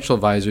financial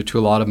advisor to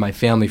a lot of my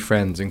family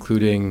friends,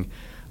 including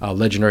a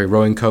legendary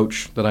rowing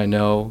coach that I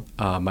know,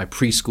 my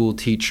preschool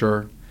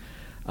teacher,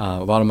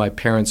 a lot of my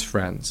parents'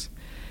 friends.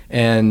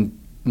 And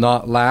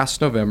not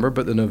last November,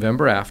 but the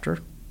November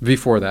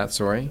before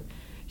that,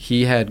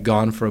 he had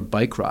gone for a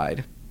bike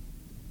ride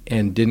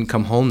and didn't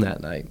come home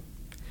that night.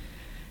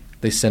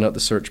 They sent out the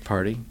search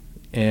party,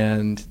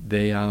 and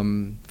they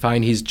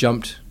find he's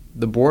jumped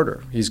the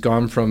border. He's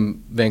gone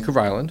from Vancouver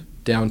Island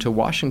down to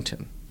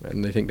Washington,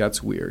 and they think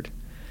that's weird.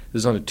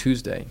 This is on a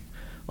Tuesday.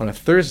 On a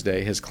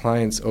Thursday, his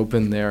clients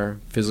open their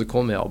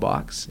physical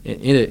mailbox, and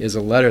in it is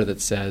a letter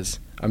that says,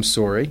 "I'm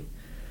sorry,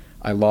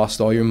 I lost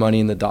all your money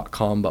in the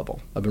 .com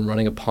bubble. I've been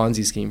running a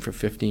Ponzi scheme for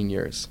 15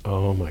 years.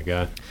 Oh, my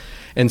God.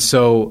 And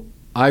so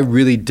I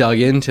really dug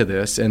into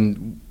this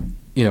and,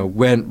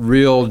 went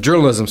real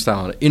journalism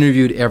style,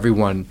 interviewed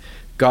everyone,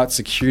 got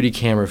security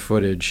camera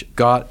footage,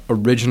 got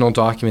original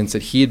documents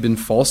that he had been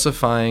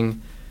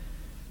falsifying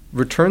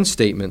return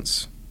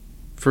statements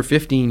for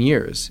 15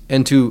 years.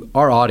 And to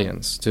our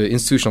audience, to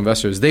institutional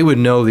investors, they would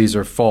know these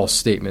are false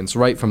statements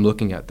right from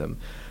looking at them.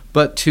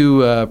 But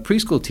to a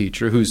preschool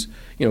teacher who's,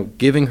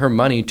 giving her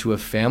money to a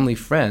family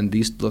friend,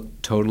 these look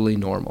totally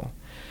normal.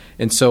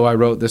 And so I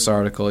wrote this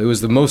article. It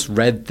was the most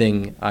read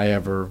thing I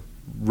ever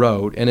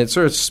wrote, and it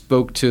sort of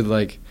spoke to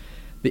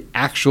the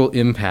actual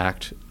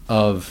impact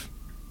of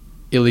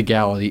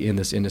illegality in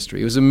this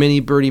industry. It was a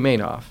mini Bernie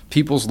Madoff.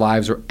 People's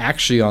lives are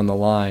actually on the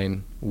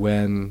line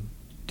when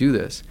do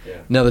this.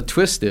 Yeah. Now the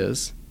twist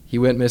is he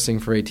went missing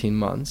for 18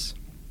 months.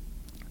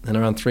 Then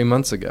around 3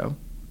 months ago,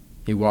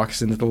 he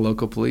walks into the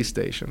local police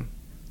station.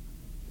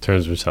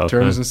 Turns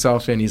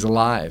himself in. He's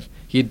alive.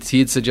 He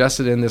had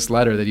suggested in this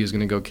letter that he was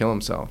going to go kill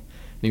himself.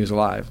 And he was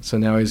alive. So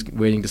now he's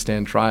waiting to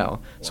stand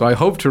trial. So I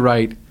hope to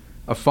write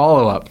a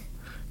follow-up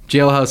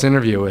jailhouse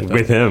interview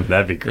with him.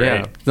 That'd be great.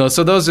 Yeah. No,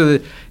 so those are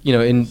the,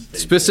 in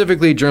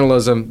specifically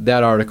journalism,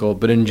 that article,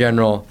 but in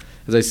general,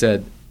 as I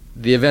said,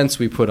 the events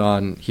we put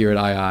on here at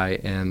II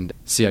and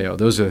CIO,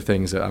 those are the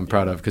things that I'm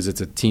proud of because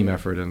it's a team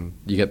effort and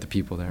you get the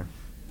people there.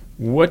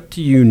 What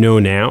do you know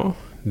now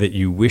that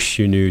you wish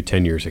you knew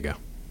 10 years ago?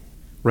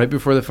 Right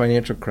before the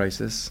financial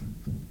crisis,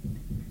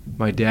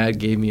 my dad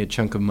gave me a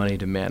chunk of money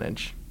to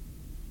manage.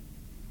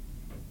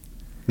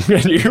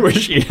 And you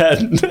wish you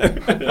hadn't.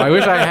 I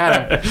wish I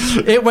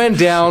hadn't. It went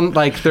down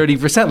like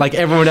 30%, like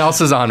everyone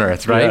else's on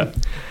Earth, right? Yeah.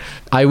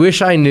 I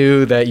wish I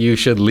knew that you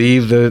should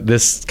leave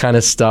this kind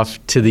of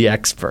stuff to the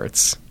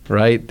experts,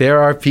 right?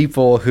 There are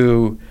people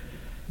who,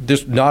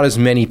 there's not as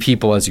many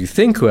people as you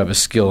think who have a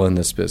skill in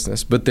this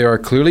business, but there are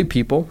clearly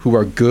people who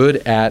are good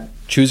at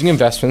choosing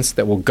investments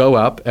that will go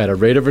up at a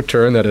rate of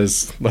return that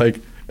is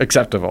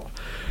acceptable.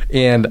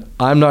 And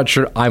I'm not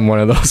sure I'm one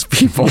of those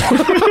people.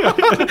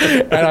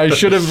 And I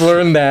should have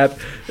learned that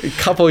a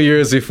couple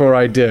years before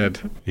I did.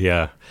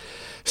 Yeah.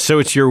 So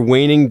it's your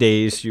waning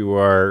days. You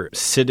are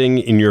sitting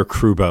in your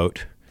crew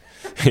boat.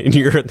 And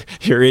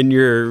you're in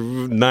your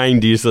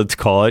 90s, let's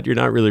call it. You're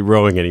not really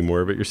rowing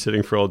anymore, but you're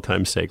sitting for old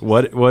time's sake.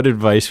 What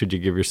advice would you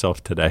give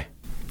yourself today?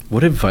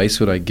 What advice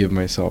would I give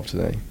myself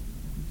today?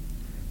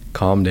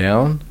 Calm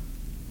down.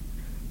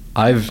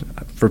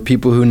 For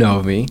people who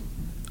know me,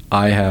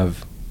 I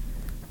have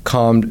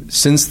calmed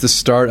since the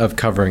start of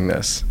covering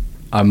this.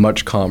 I'm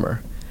much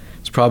calmer.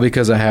 It's probably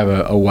because I have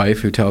a wife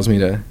who tells me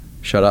to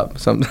shut up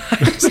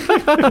sometimes.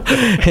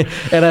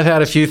 And I've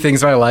had a few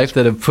things in my life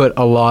that have put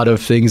a lot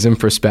of things in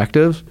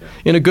perspective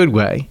in a good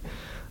way.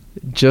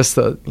 Just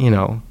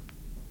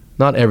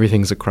not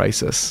everything's a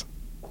crisis,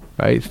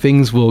 right?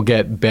 Things will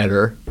get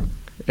better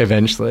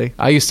eventually.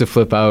 I used to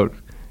flip out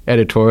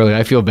editorially.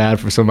 I feel bad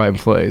for some of my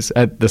employees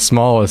at the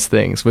smallest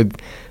things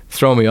would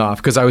throw me off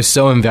because I was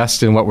so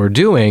invested in what we're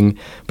doing,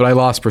 but I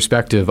lost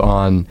perspective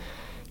on,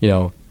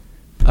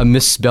 a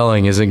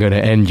misspelling isn't going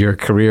to end your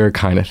career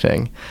kind of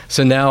thing.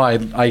 So now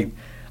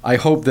I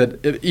hope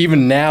that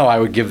even now I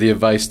would give the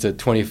advice to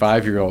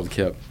 25-year-old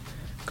Kip.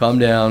 Calm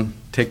down,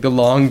 take the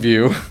long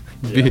view,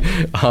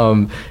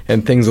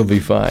 and things will be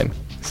fine.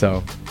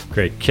 So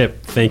great.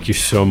 Kip, thank you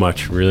so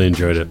much. Really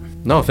enjoyed it.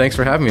 No, thanks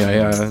for having me.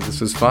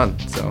 This was fun.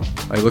 So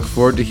I look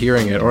forward to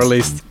hearing it, or at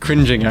least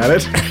cringing at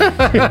it.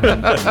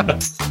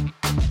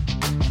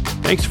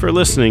 Thanks for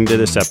listening to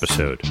this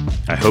episode.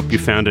 I hope you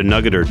found a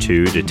nugget or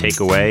two to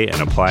take away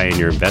and apply in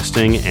your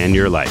investing and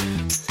your life.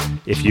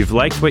 If you've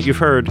liked what you've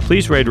heard,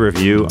 please write a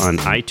review on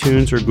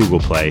iTunes or Google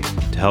Play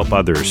to help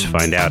others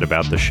find out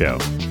about the show.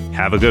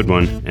 Have a good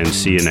one, and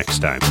see you next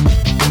time.